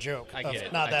making a joke. I of get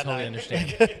it. Not I that totally night.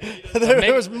 understand.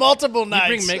 there was multiple You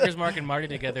nights. bring Maker's Mark and Marty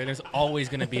together, and there's always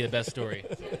going to be the best story.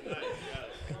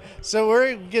 So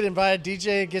we get invited.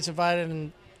 DJ gets invited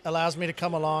and allows me to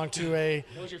come along to a.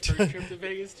 That was your first trip to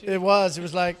Vegas, too? It was. It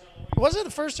was like, Was it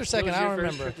the first or second? It was I your don't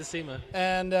first remember. trip to SEMA.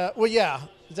 And well, yeah,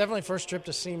 definitely first trip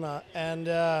to SEMA, and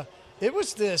it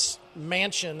was this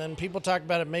mansion, and people talk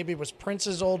about it. Maybe it was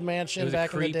Prince's old mansion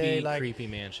back in the day. Like creepy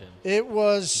mansion. It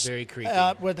was very creepy.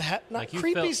 Not Like,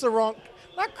 creepy's the wrong.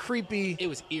 Not creepy. It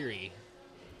was eerie.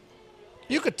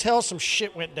 You could tell some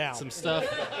shit went down. Some stuff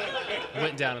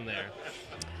went down in there.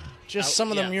 Just some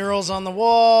of the murals on the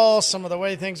wall, some of the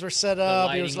way things were set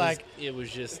up. It was like it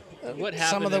was just what happened.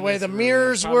 Some of the in way this the room.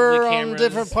 mirrors Probably were on cameras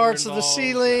different parts were of the involved.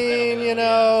 ceiling, you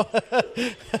know.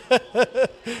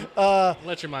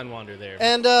 Let your mind wander there.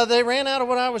 And they ran out of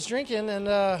what I was drinking and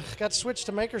got switched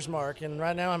to Maker's Mark. And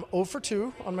right now I'm 0 for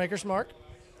 2 on Maker's Mark.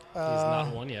 He's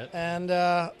not won yet. And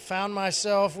found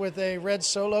myself with a red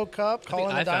Solo cup,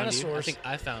 calling the dinosaurs. I think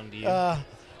I found you.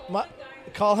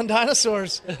 Calling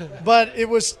dinosaurs. But it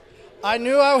was... I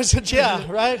knew I was,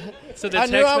 right? So I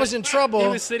knew I was in trouble. He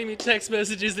was sending me text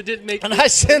messages that didn't make. And I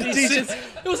sent these. It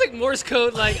was like Morse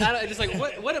code. Like I just like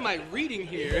what am I reading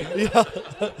here? Yeah.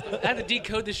 I had to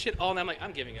decode this shit all night. I'm like,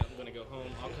 I'm giving up. I'm gonna go home.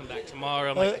 I'll come back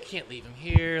tomorrow. I'm like, I can't leave him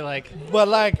here. Like, but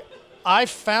like, I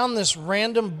found this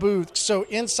random booth. So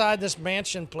inside this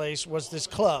mansion place was this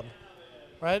club,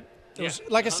 right? It was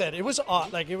like I said, it was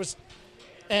odd. Like it was,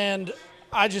 and.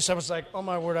 I was like, oh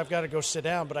my word, I've got to go sit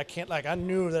down, but I can't. Like, I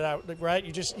knew that right?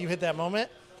 You hit that moment,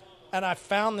 and I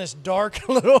found this dark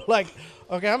little okay,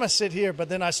 I'm gonna sit here, but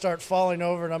then I start falling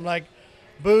over, and I'm like,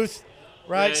 booth,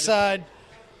 right side,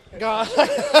 gone.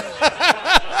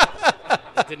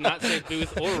 It did not say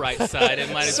booth or right side.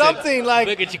 It might have something said, like.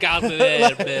 Look at you guys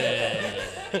there.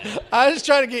 I was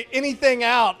trying to get anything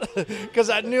out because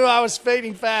I knew I was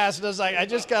fading fast. And I was like, I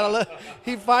just got to let.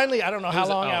 He finally, I don't know how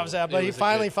long I was at, but he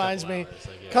finally finds me.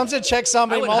 Comes and checks on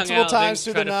me multiple times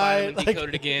through the night. Decode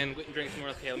it again. Went and drink some more.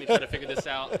 Okay, let me try to figure this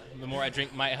out. The more I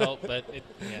drink might help, but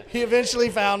he eventually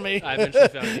found me. I eventually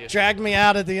found you. Dragged me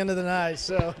out at the end of the night.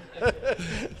 So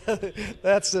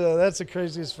that's the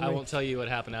craziest for me. I won't tell you what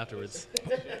happened afterwards.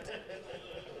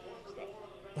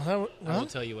 I won't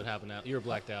tell you what happened after. You were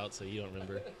blacked out, so you don't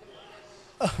remember.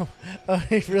 Oh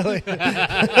really? A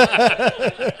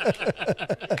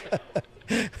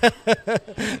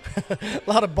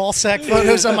lot of ball sack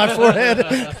photos on my forehead.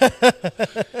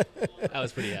 I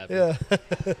was pretty happy. Yeah.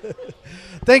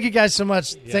 Thank you guys so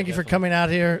much. Yeah, thank you for coming out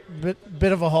here.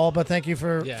 Bit of a haul, but thank you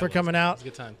for coming out. It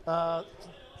was a good time.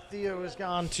 Theo has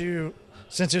gone to,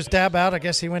 since it was tab out, I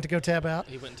guess he went to go tab out.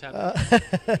 He went and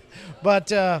tabbed out. But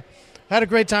had a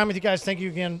great time with you guys. Thank you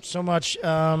again so much.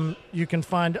 You can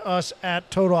find us at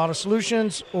Total Auto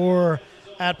Solutions or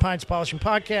at Pints Polishing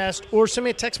Podcast, or send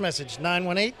me a text message,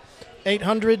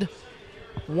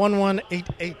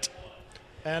 918-800-1188.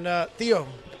 And Theo,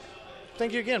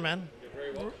 thank you again, man. You're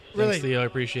very welcome. Really. Thanks, Theo. I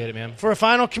appreciate it, man. For a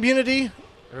final community.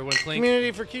 Everyone clink.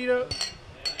 Community for keto.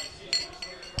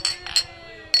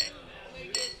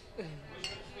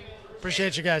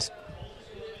 Appreciate you guys.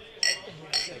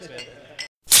 Thanks, man.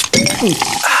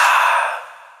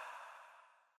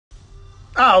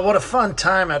 Oh, what a fun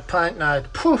time at Pint Night.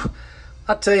 Phew.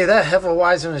 I'll tell you, that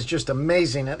Hefeweizen is just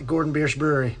amazing at the Gordon Biersch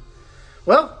Brewery.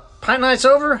 Well, Pint Night's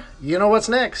over. You know what's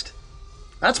next.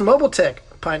 That's Mobile Tech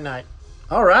Pint Night.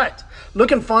 All right.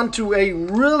 Looking forward to a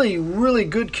really, really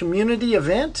good community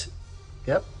event?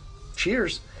 Yep.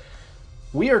 Cheers.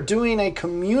 We are doing a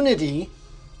community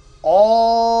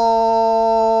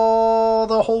all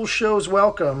the whole show's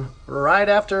welcome right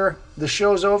after the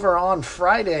show's over on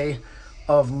Friday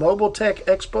of Mobile Tech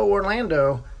Expo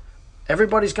Orlando.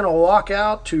 Everybody's going to walk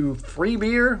out to free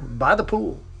beer by the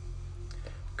pool,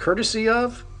 courtesy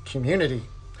of Community.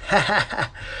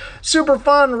 Super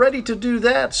fun, ready to do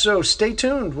that, so stay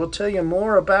tuned. We'll tell you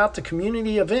more about the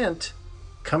community event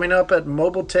coming up at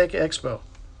Mobile Tech Expo.